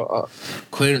 Hill. No.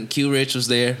 Q Rich was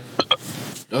there.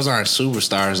 Those aren't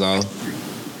superstars, though.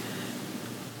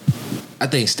 I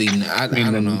think Steve. I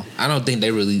don't know. I don't think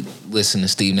they really listen to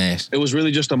Steve Nash. It was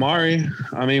really just Amari.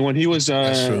 I mean, when he was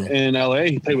in LA,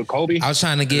 he played with Kobe. I was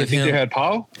trying to give him. They had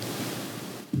Paul.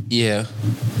 Yeah,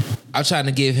 I'm trying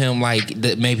to give him like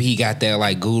that. Maybe he got that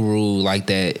like guru, like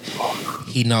that.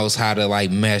 He knows how to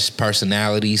like mesh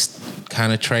personalities,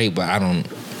 kind of trait. But I don't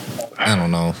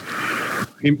know.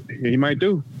 He might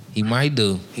do. He might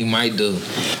do.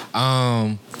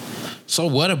 So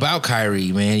what about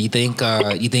Kyrie, man? You think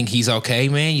he's okay,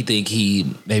 man? You think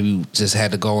he maybe just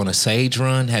had to go on a Sage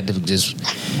run? Had to just,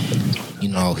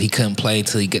 he couldn't play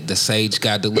until the Sage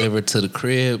got delivered to the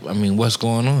crib? I mean, what's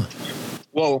going on?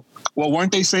 Well,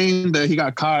 weren't they saying that he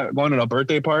got caught going to a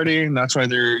birthday party, and that's why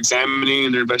they're examining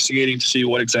and they're investigating to see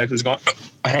what exactly is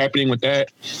happening with that?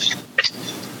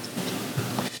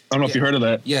 I don't know if you heard of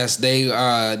that. Yes,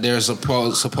 there's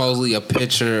supposedly a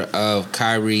picture of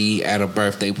Kyrie at a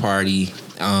birthday party,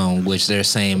 which they're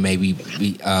saying maybe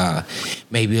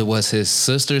it was his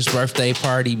sister's birthday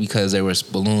party because there was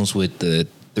balloons with the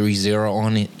 30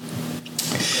 on it.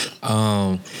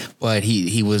 But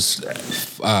he was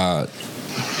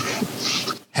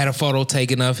had a photo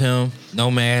taken of him, no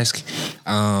mask.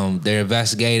 They're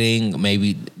investigating.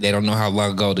 Maybe they don't know how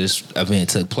long ago this event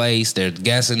took place. They're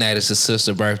guessing that it's his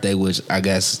sister's birthday, which I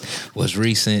guess was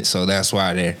recent, so that's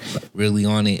why they're really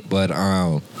on it. But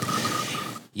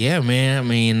yeah, man. I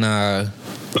mean,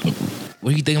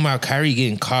 what do you think about Kyrie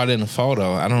getting caught in a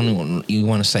photo? I don't even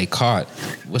want to say caught.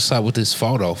 What's up with this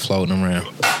photo floating around?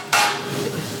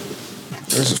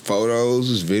 There's photos,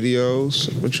 there's videos.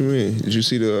 What you mean? Did you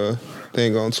see the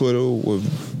thing on Twitter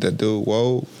with that dude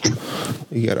Whoa?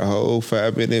 He got a whole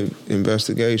 5-minute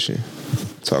investigation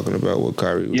talking about what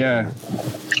Kyrie was doing.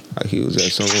 Like he was at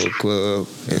some little club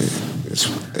and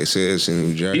they said it's in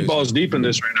New Jersey. He balls deep in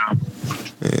this right now.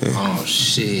 Yeah. Oh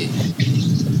shit.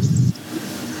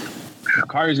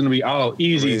 Kyrie's gonna be out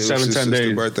easy 7-10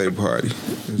 days. Birthday party.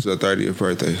 It was a 30th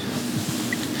birthday.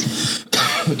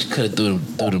 But you could have threw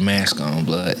the mask on,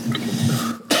 blood.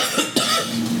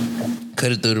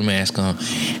 Could have threw the mask on.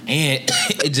 And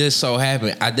it just so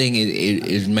happened, I think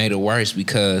it made it worse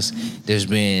because there's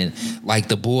been, like,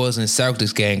 the Bulls and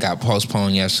Celtics game got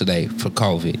postponed yesterday for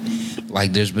COVID.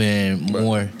 Like, there's been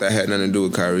more. That had nothing to do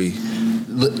with Kyrie.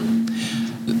 Look,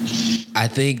 I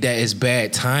think that it's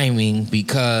bad timing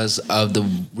because of the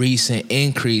recent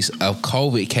increase of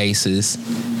COVID cases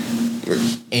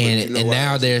And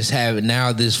now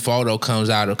this photo comes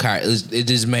out of Kyrie. It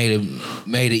just made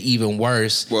it even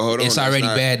worse. Well, hold on. It's already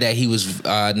bad that he was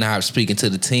not speaking to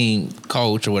the team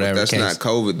coach or whatever. That's not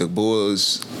COVID. The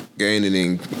Bulls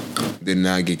did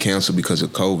not get canceled because of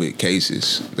COVID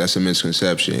cases. That's a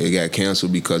misconception. It got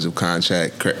canceled because of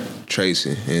contact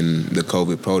tracing and the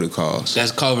COVID protocols.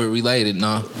 That's COVID related,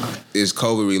 no? It's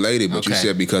COVID related, but you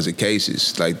said because of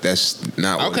cases. Like, that's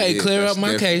not what it is. Clear up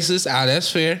my cases. That's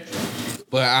fair.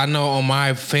 But I know on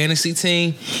my fantasy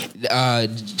team,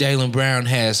 Jaylen Brown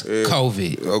has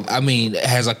COVID. Okay. I mean,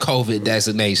 has a COVID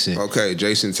designation. Okay,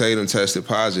 Jason Tatum tested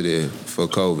positive for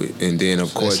COVID. And then,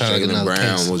 of course, Jaylen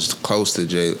Brown was close to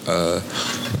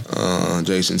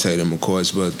Jason Tatum, of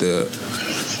course. But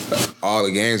all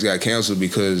the games got canceled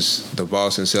because the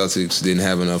Boston Celtics didn't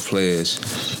have enough players.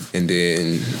 And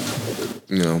then,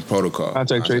 protocol.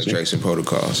 Contact tracing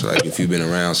protocols. Like, if you've been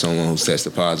around someone who's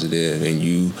tested positive and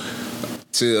you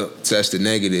still tested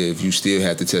negative, you still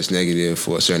have to test negative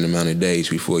for a certain amount of days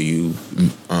before you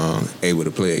able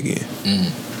to play again.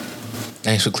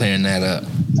 Thanks for clearing that up.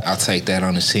 I'll take that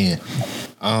on the chin.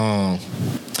 Come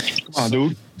on,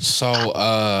 dude. So,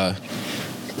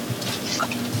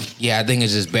 yeah, I think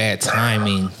it's just bad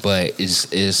timing, but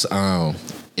it's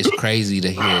crazy to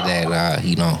hear that,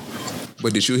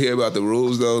 But did you hear about the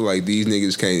rules though? Like, these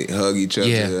niggas can't hug each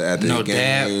other after the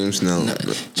games. No.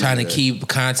 Trying to keep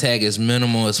contact as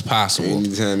minimal as possible.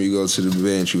 Anytime you go to the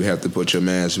bench, you have to put your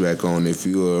mask back on. If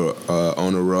you're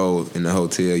on the road in the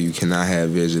hotel, you cannot have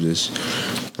visitors.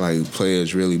 Like,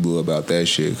 players really blew about that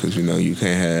shit because you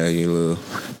can't have your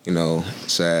little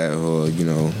side or on the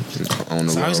road.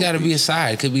 It's always got to be a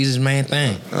side. It could be his main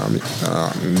thing.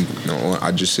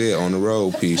 I just said on the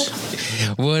road piece.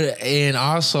 Well, and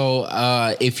also,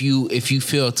 if you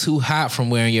feel too hot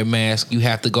from wearing your mask, you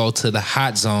have to go to the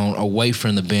hot zone away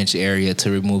from the bench area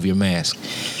to remove your mask.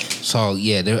 So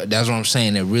yeah, that's what I'm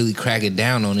saying. They're really cracking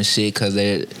down on this shit because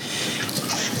they're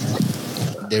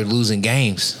losing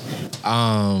games.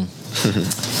 So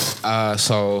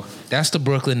that's the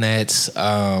Brooklyn Nets.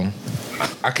 I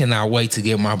cannot wait to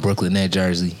get my Brooklyn Nets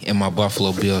jersey and my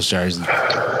Buffalo Bills jersey.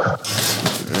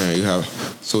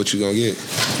 So what you gonna get?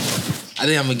 I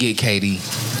think I'm gonna get KD.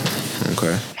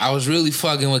 Okay. I was really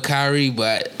fucking with Kyrie,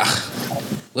 but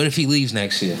what if he leaves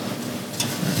next year?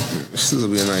 This will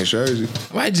be a nice jersey.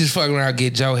 I might just fuck around and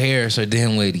get Joe Harris or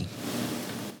Dinwiddie.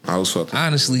 I was fucking.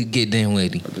 Honestly, get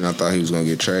Dinwiddie. And I thought he was gonna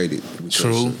get traded.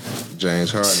 True.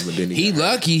 James Harden, but then he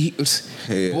lucky.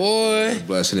 Yeah. Boy.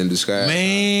 Blessing in disguise.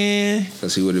 Man.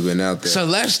 Because he would have been out there. So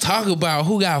let's talk about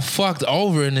who got fucked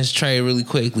over in this trade really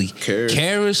quickly.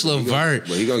 Karis LeVert.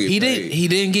 But he gonna get paid. He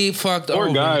didn't get fucked over.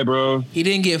 Poor guy, bro. He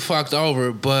didn't get fucked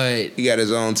over, but he got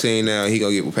his own team now. He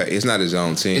gonna get paid. It's not his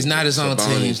own team. It's not his own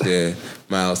team. There.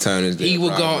 Miles Turner's there. He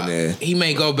would go. There. He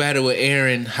may go better with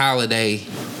Aaron Holiday.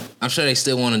 I'm sure they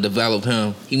still want to develop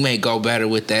him. He may go better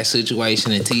with that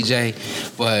situation than TJ,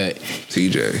 but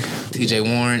TJ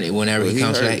Warren, whenever he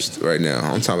comes back right now.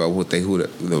 I'm talking about what they what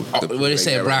they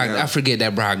say Brogdon. I forget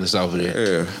that Brogdon's over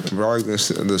there. Yeah, Brogdon's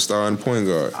the starting point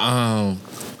guard.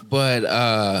 But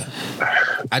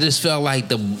I just felt like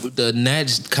the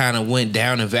Nets kind of went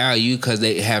down in value because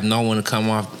they have no one to come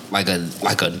off like a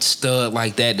stud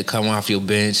like that to come off your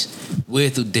bench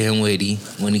with Dinwiddie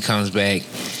when he comes back.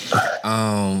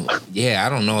 Yeah, I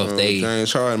don't know if they.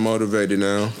 James Harden motivated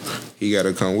now. He got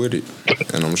to come with it,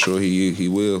 and I'm sure he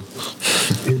will.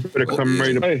 He better come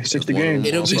ready to play 60 games.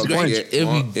 It'll be great.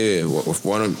 If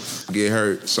one get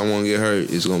hurt, someone get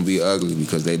hurt, it's gonna be ugly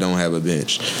because they don't have a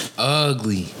bench.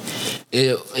 Ugly.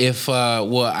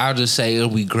 I'll just say it'll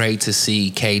be great to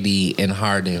see KD and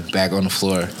Harden back on the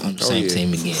floor on the same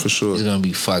team again. For sure, it's gonna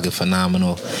be fucking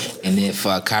phenomenal. And if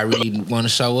Kyrie want to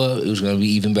show up, it was gonna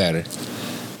be even better.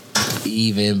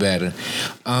 Even better.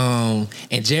 And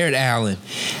Jared Allen,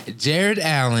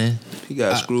 he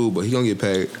got screwed, but he gonna get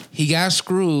paid. He got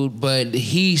screwed, but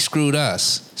he screwed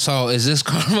us. So is this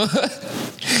karma?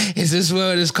 Is this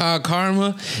what it's called,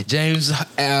 karma? Jared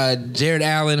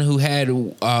Allen, who had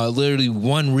literally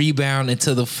one rebound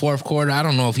into the fourth quarter. I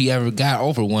don't know if he ever got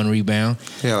over one rebound.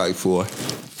 Yeah, like four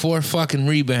fucking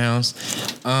rebounds.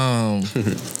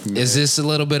 Is this a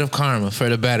little bit of karma for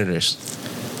the bettors?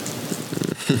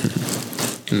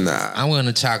 Nah. I'm going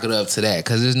to chalk it up to that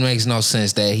because it makes no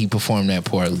sense that he performed that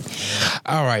poorly.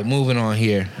 All right, moving on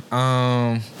here.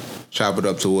 Chop it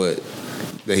up to what?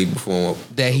 That he performed?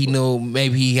 That he knew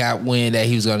maybe he got wind that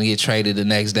he was going to get traded the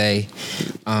next day. He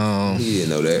didn't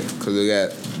know that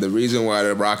because the reason why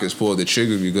the Rockets pulled the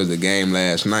trigger because the game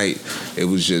last night, it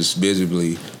was just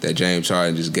visibly that James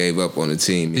Harden just gave up on the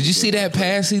team. Did you see that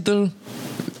pass he threw?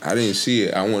 I didn't see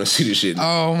it. I want to see the shit.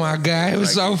 Oh my god, it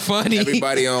was so funny.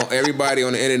 Everybody on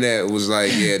the internet was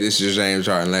like, "Yeah, this is James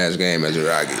Harden last game as a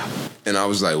Rocket," and I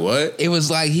was like, "What?" It was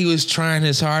like he was trying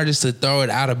his hardest to throw it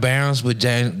out of bounds, but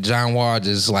John Wall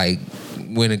just like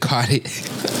went and caught it.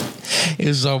 It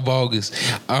was so bogus.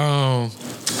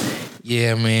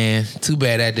 Yeah, man. Too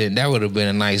bad that didn't. That would have been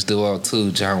a nice duo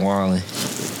too, John Wall and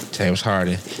James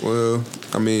Harden. Well,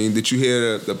 I mean, did you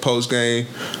hear the post game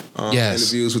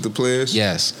interviews with the players?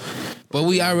 Yes. But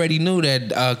we already knew that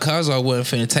Cuzzo wasn't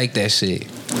finna take that shit.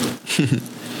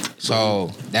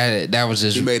 So that was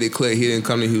just... He made it clear he didn't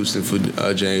come to Houston for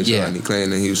James Harden. He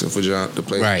came to Houston for to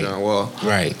play for John Wall.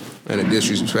 Right. And the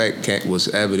disrespect was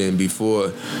evident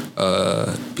before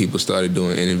people started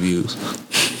doing interviews.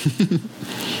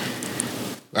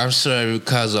 I'm sure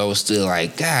Cuzzo was still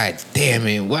like, God damn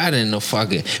it, why didn't the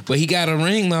fucking... But he got a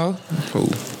ring, though. Who?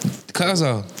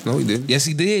 Cuzzo. No, he didn't. Yes,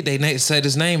 he did. They said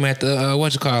his name at the, I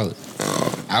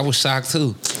was shocked,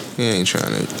 too. He ain't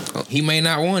trying to... He may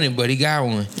not want it, but he got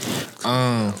one.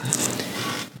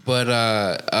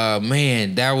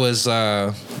 Man, that was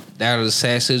a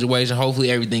sad situation. Hopefully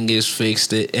everything gets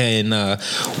fixed. And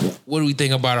what do we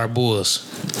think about our Bulls?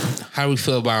 How do we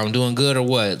feel about them? Doing good or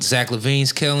what? Zach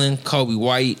LaVine's killing. Kobe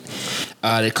White.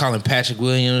 They calling Patrick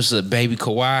Williams a baby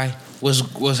Kawhi.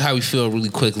 What's how we feel really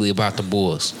quickly about the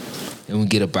Bulls? And we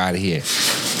get up out of here.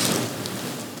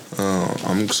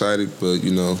 I'm excited, but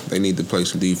they need to play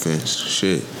some defense.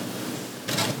 Shit.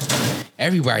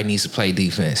 Everybody needs to play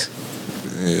defense.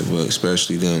 Yeah, but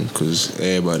especially them, because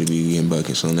everybody be getting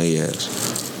buckets on their ass.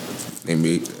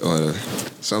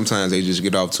 Sometimes they just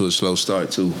get off to a slow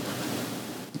start too.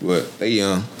 But they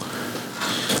young.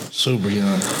 Super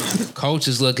young. Coach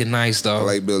is looking nice though. I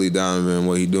like Billy Donovan,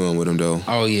 what he doing with him though.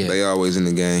 Oh yeah. They always in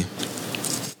the game.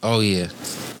 Oh yeah.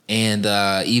 And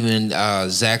even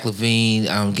Zach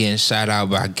LaVine getting shout out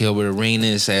by Gilbert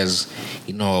Arenas as,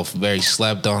 a very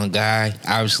slept on guy.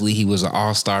 Obviously, he was an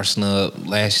all-star snub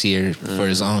last year for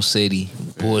his own city.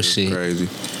 Bullshit. Crazy.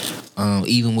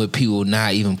 Even with people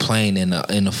not even playing in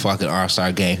the fucking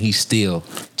all-star game, he's still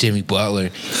Jimmy Butler.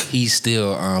 He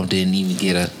still didn't even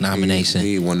get a nomination.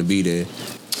 He didn't want to be there.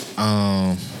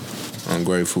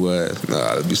 Ungrateful ass.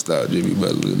 Nah, let me stop Jimmy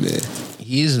Butler, man.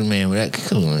 He is a man with that.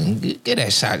 Come on, get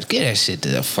that shot. Get that shit to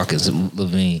that fucking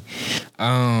LaVine.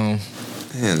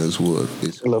 Man, this wood.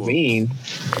 LaVine.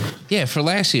 Yeah, for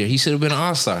last year he should have been an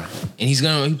all-star, and he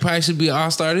probably should be an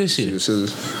all-star this year.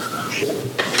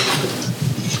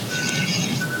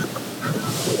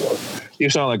 You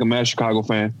sound like a mad Chicago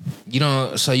fan. You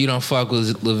don't fuck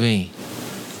with LaVine.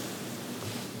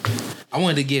 I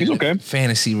wanted to get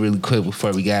fantasy really quick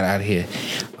before we got out of here.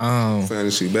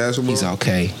 Fantasy basketball? He's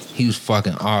okay. He was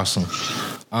fucking awesome.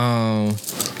 I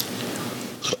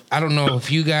don't know if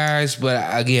you guys, but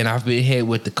again, I've been hit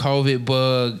with the COVID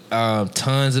bug.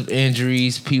 Tons of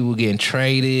injuries. People getting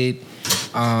traded.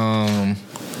 Who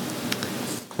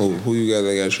you got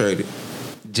that got traded?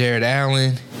 Jared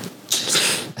Allen.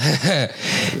 I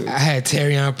had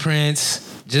Taurean Prince.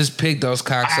 Just picked those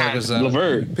cocksuckers up.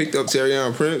 LeVert. Picked up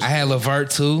Taurean Prince? I had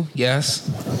LeVert too, yes.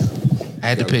 I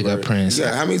had to pick up Prince.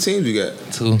 How many teams you got?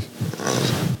 2.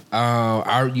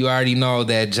 You already know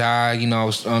that Ja,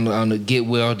 on the get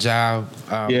well job,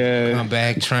 come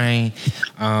back train.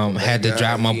 Had to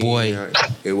drop my boy.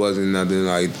 It wasn't nothing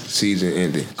like season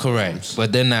ending. Correct,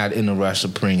 but they're not in a rush to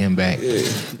bring him back. Yeah.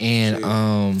 And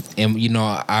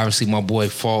obviously my boy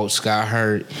Fultz got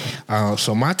hurt.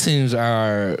 So my teams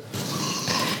are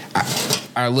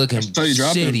looking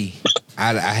shitty.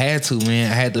 I had to,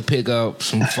 man. I had to pick up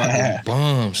some fucking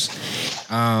bums.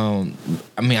 I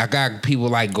got people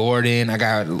like Gordon. I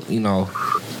got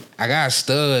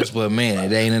studs, but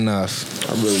man, it ain't enough.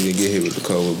 I really didn't get hit with the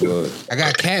COVID blood. I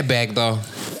got Cat back though,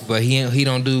 but he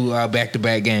don't do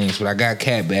back-to-back games. But I got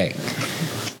Cat back.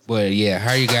 But yeah,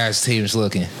 how are you guys' teams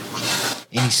looking?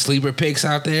 Any sleeper picks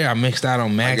out there? I mixed out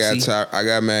on Maxey. I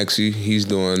got Maxey. He's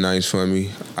doing nice for me.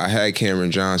 I had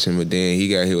Cameron Johnson, but then he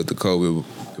got hit with the COVID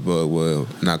bug. Well,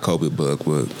 not COVID bug,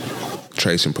 but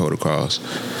tracing protocols.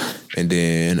 And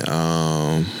then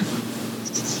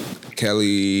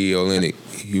Kelly Olynyk,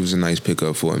 he was a nice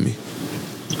pickup for me.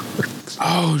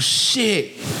 Oh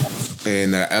shit!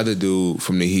 And the other dude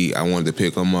from the Heat, I wanted to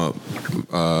pick him up.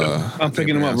 I'm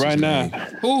picking him up right now.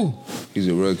 Who? He's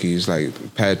a rookie. He's like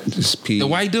P. The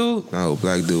white dude? No,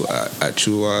 black dude.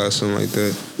 Achua or something like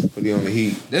that. But he on the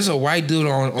Heat. There's a white dude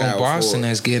on Boston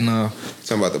that's getting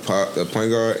talking about the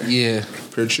point guard? Yeah.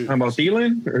 Pritchard. Talking about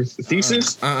Thielen or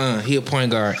Thesis? He a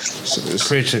point guard.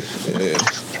 Pritchard. Yeah.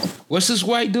 What's this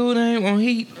white dude name on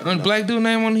Heat? On black dude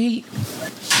name on the Heat?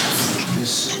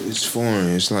 It's foreign.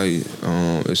 It's like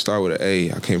it start with an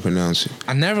A. I can't pronounce it.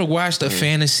 I never watched a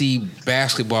fantasy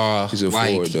basketball. He's a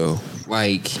forward though.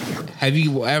 Like, have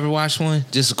you ever watched one?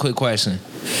 Just a quick question.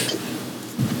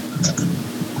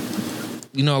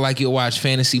 You know, like you'll watch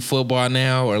fantasy football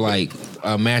now, or like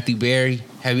Matthew Berry.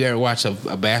 Have you ever watched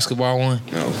a basketball one?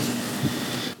 No.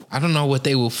 I don't know what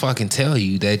they will fucking tell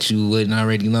you that you wouldn't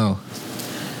already know.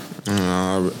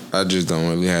 I just don't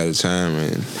really have the time,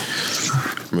 and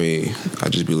I mean, I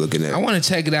just be looking at. I want to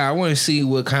check it out. I want to see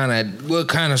what kind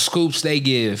of scoops they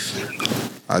give.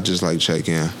 I just like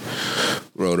checking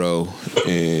Roto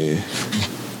and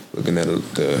looking at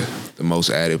the most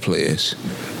added players.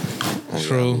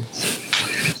 True.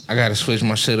 I gotta switch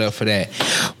my shit up for that.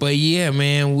 But yeah,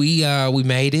 man, we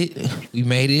made it. We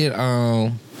made it.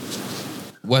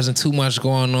 Wasn't too much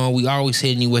going on. We always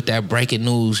hitting you with that breaking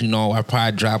news. You know, I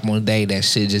probably drop one day that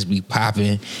shit just be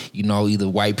popping. You know, either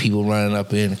white people running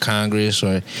up in Congress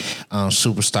or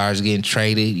superstars getting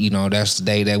traded. You know, that's the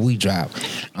day that we drop.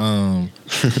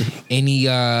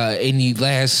 Any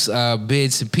last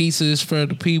bits and pieces for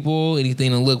the people?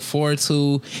 Anything to look forward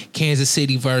to? Kansas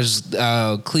City versus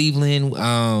Cleveland.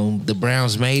 The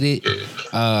Browns made it.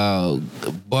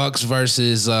 Bucks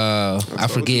versus I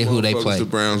forget who they play. The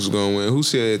Browns was gonna win. Who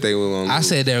said they were gonna lose? I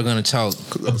said they were gonna choke.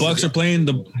 The Bucks are playing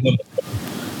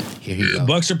Here you go.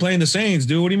 Bucks are playing the Saints,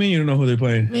 dude. What do you mean you don't know who they're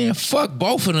playing? Man, fuck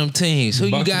both of them teams. Who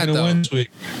Bucks you got are gonna though? win this week.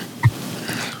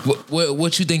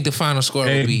 What you think the final score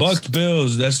will be? Bucks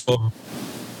Bills. That's Who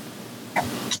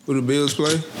the Bills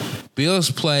play?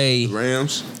 Bills play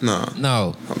Rams? Nah.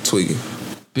 No. I'm tweaking.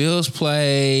 Bills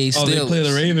play they play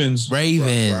the Ravens.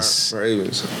 Ravens.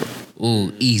 Ravens.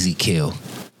 Ooh, easy kill.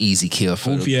 Easy kill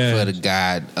for the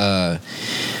guy,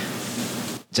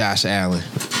 Josh Allen.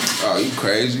 Oh, you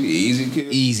crazy? Easy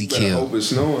kill? Easy You better kill. hope it's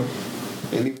snowing.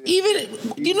 Even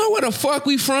you know where the fuck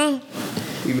we from?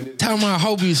 Talking about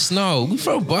hope you snow. We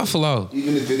from Buffalo.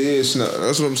 Even if it is snow,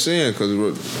 that's what I'm saying. Because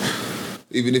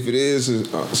even if it is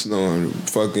snowing,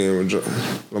 fucking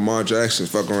Lamar Jackson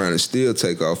fuck around and still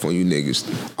take off on you niggas.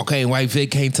 Okay, White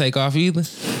Vic can't take off either.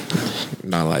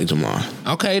 Not like Lamar.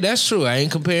 Okay, that's true. I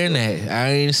ain't comparing that.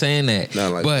 I ain't saying that.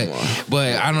 Not like Lamar.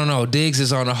 But I don't know. Diggs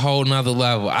is on a whole nother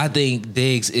level. I think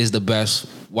Diggs is the best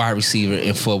wide receiver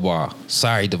in football.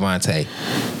 Sorry, Devontae.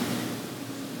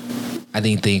 I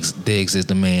think Diggs is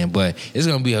the man, but it's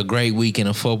gonna be a great weekend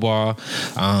of football.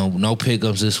 No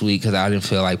pickups this week because I didn't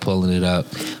feel like pulling it up.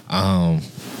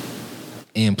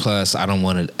 And plus, I don't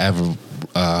want to ever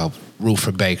root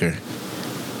for Baker.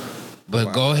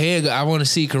 But go ahead. I want to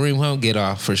see Kareem Hunt get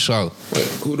off for sure. Wait,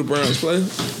 who the Browns play?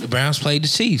 The Browns played the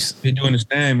Chiefs. They're doing this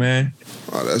thing, man.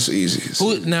 Oh, that's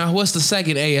easy. Now, what's the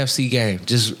second AFC game?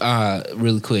 Just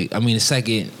really quick. I mean, the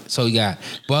second. So you got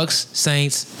Bucks,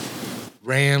 Saints,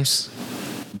 Rams,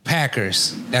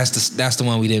 Packers. That's the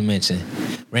one we didn't mention.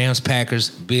 Rams, Packers,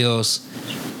 Bills,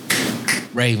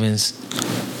 Ravens.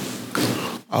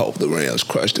 I hope the Rams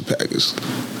crush the Packers.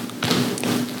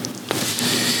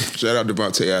 Shout out to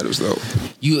Devontae Adams though.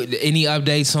 You any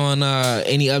updates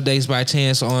by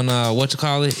chance on what you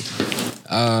call it?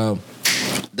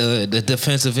 The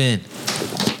defensive end,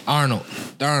 Darnold.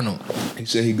 He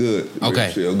said he good. Okay,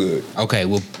 He feel good. Okay,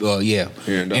 well, yeah.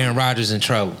 Aaron Rodgers in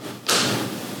trouble.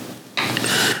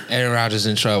 Aaron Rodgers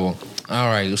in trouble. All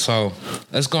right, so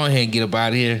let's go ahead and get up out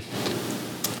of here.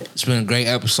 It's been a great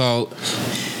episode.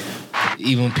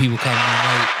 Even when people come in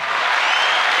late,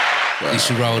 at least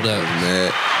you rolled up.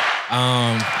 Mad.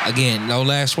 Again, no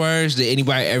last words.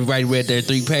 Everybody read their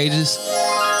 3 pages?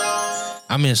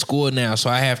 I'm in school now, so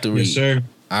I have to read. Yes, sir.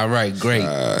 All right, great.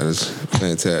 That's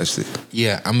fantastic.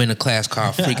 Yeah, I'm in a class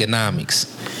called Freakonomics.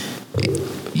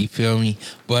 You feel me?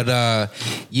 But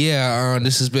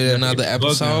this has been another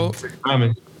episode.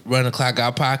 Run the Clock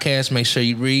Out podcast. Make sure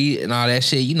you read and all that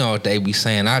shit. You know what they be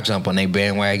saying. I'll jump on their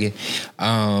bandwagon.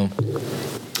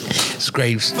 It's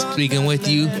great speaking with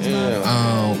you.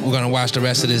 We're gonna watch the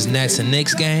rest of this Nets and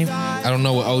Knicks game. I don't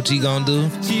know what OG gonna do.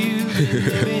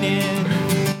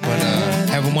 But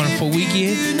have a wonderful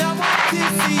weekend. It's gonna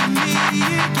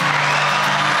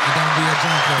be a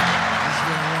jumper. This is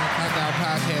Run the Clock Out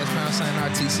podcast. Pound sign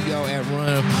RTCO at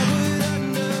Run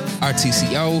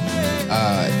RTCO.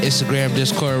 Instagram,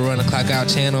 Discord, Run the Clock Out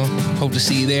channel. Hope to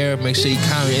see you there. Make sure you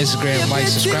comment, Instagram, like,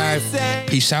 subscribe.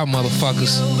 Peace out,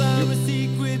 motherfuckers.